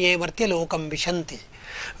 Kshine Punye Martyalokam Vishanti.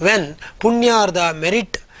 When Punya or the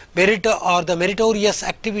merit the meritorious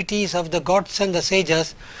activities of the gods and the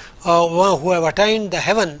sages who have attained the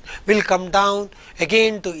heaven will come down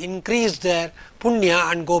again to increase their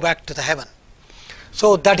punya and go back to the heaven.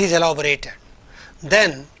 So that is elaborated.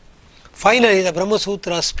 Then finally the Brahma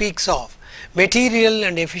Sutra speaks of material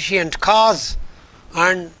and efficient cause,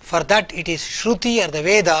 and for that it is Shruti or the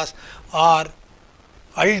Vedas or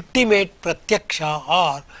ultimate pratyaksha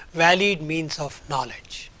or valid means of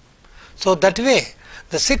knowledge. So that way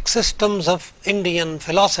the 6 systems of Indian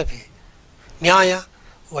philosophy, Nyaya,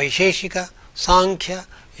 Vaisheshika, Sankhya,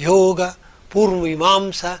 Yoga,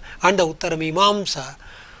 Purvamimamsa and the Uttaramimamsa,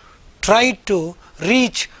 try to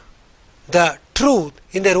reach the truth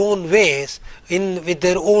in their own ways, with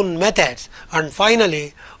their own methods, and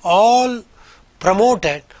finally all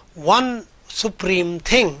promoted one supreme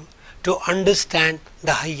thing: to understand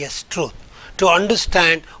the highest truth, to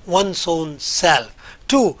understand one's own self,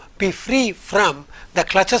 to be free from the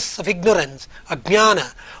clutches of ignorance,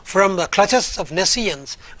 ajnana, from the clutches of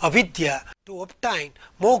nescience, avidya, to obtain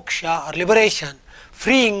moksha or liberation,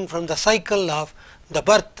 freeing from the cycle of the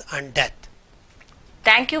birth and death.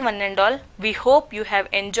 Thank you one and all. We hope you have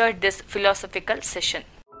enjoyed this philosophical session.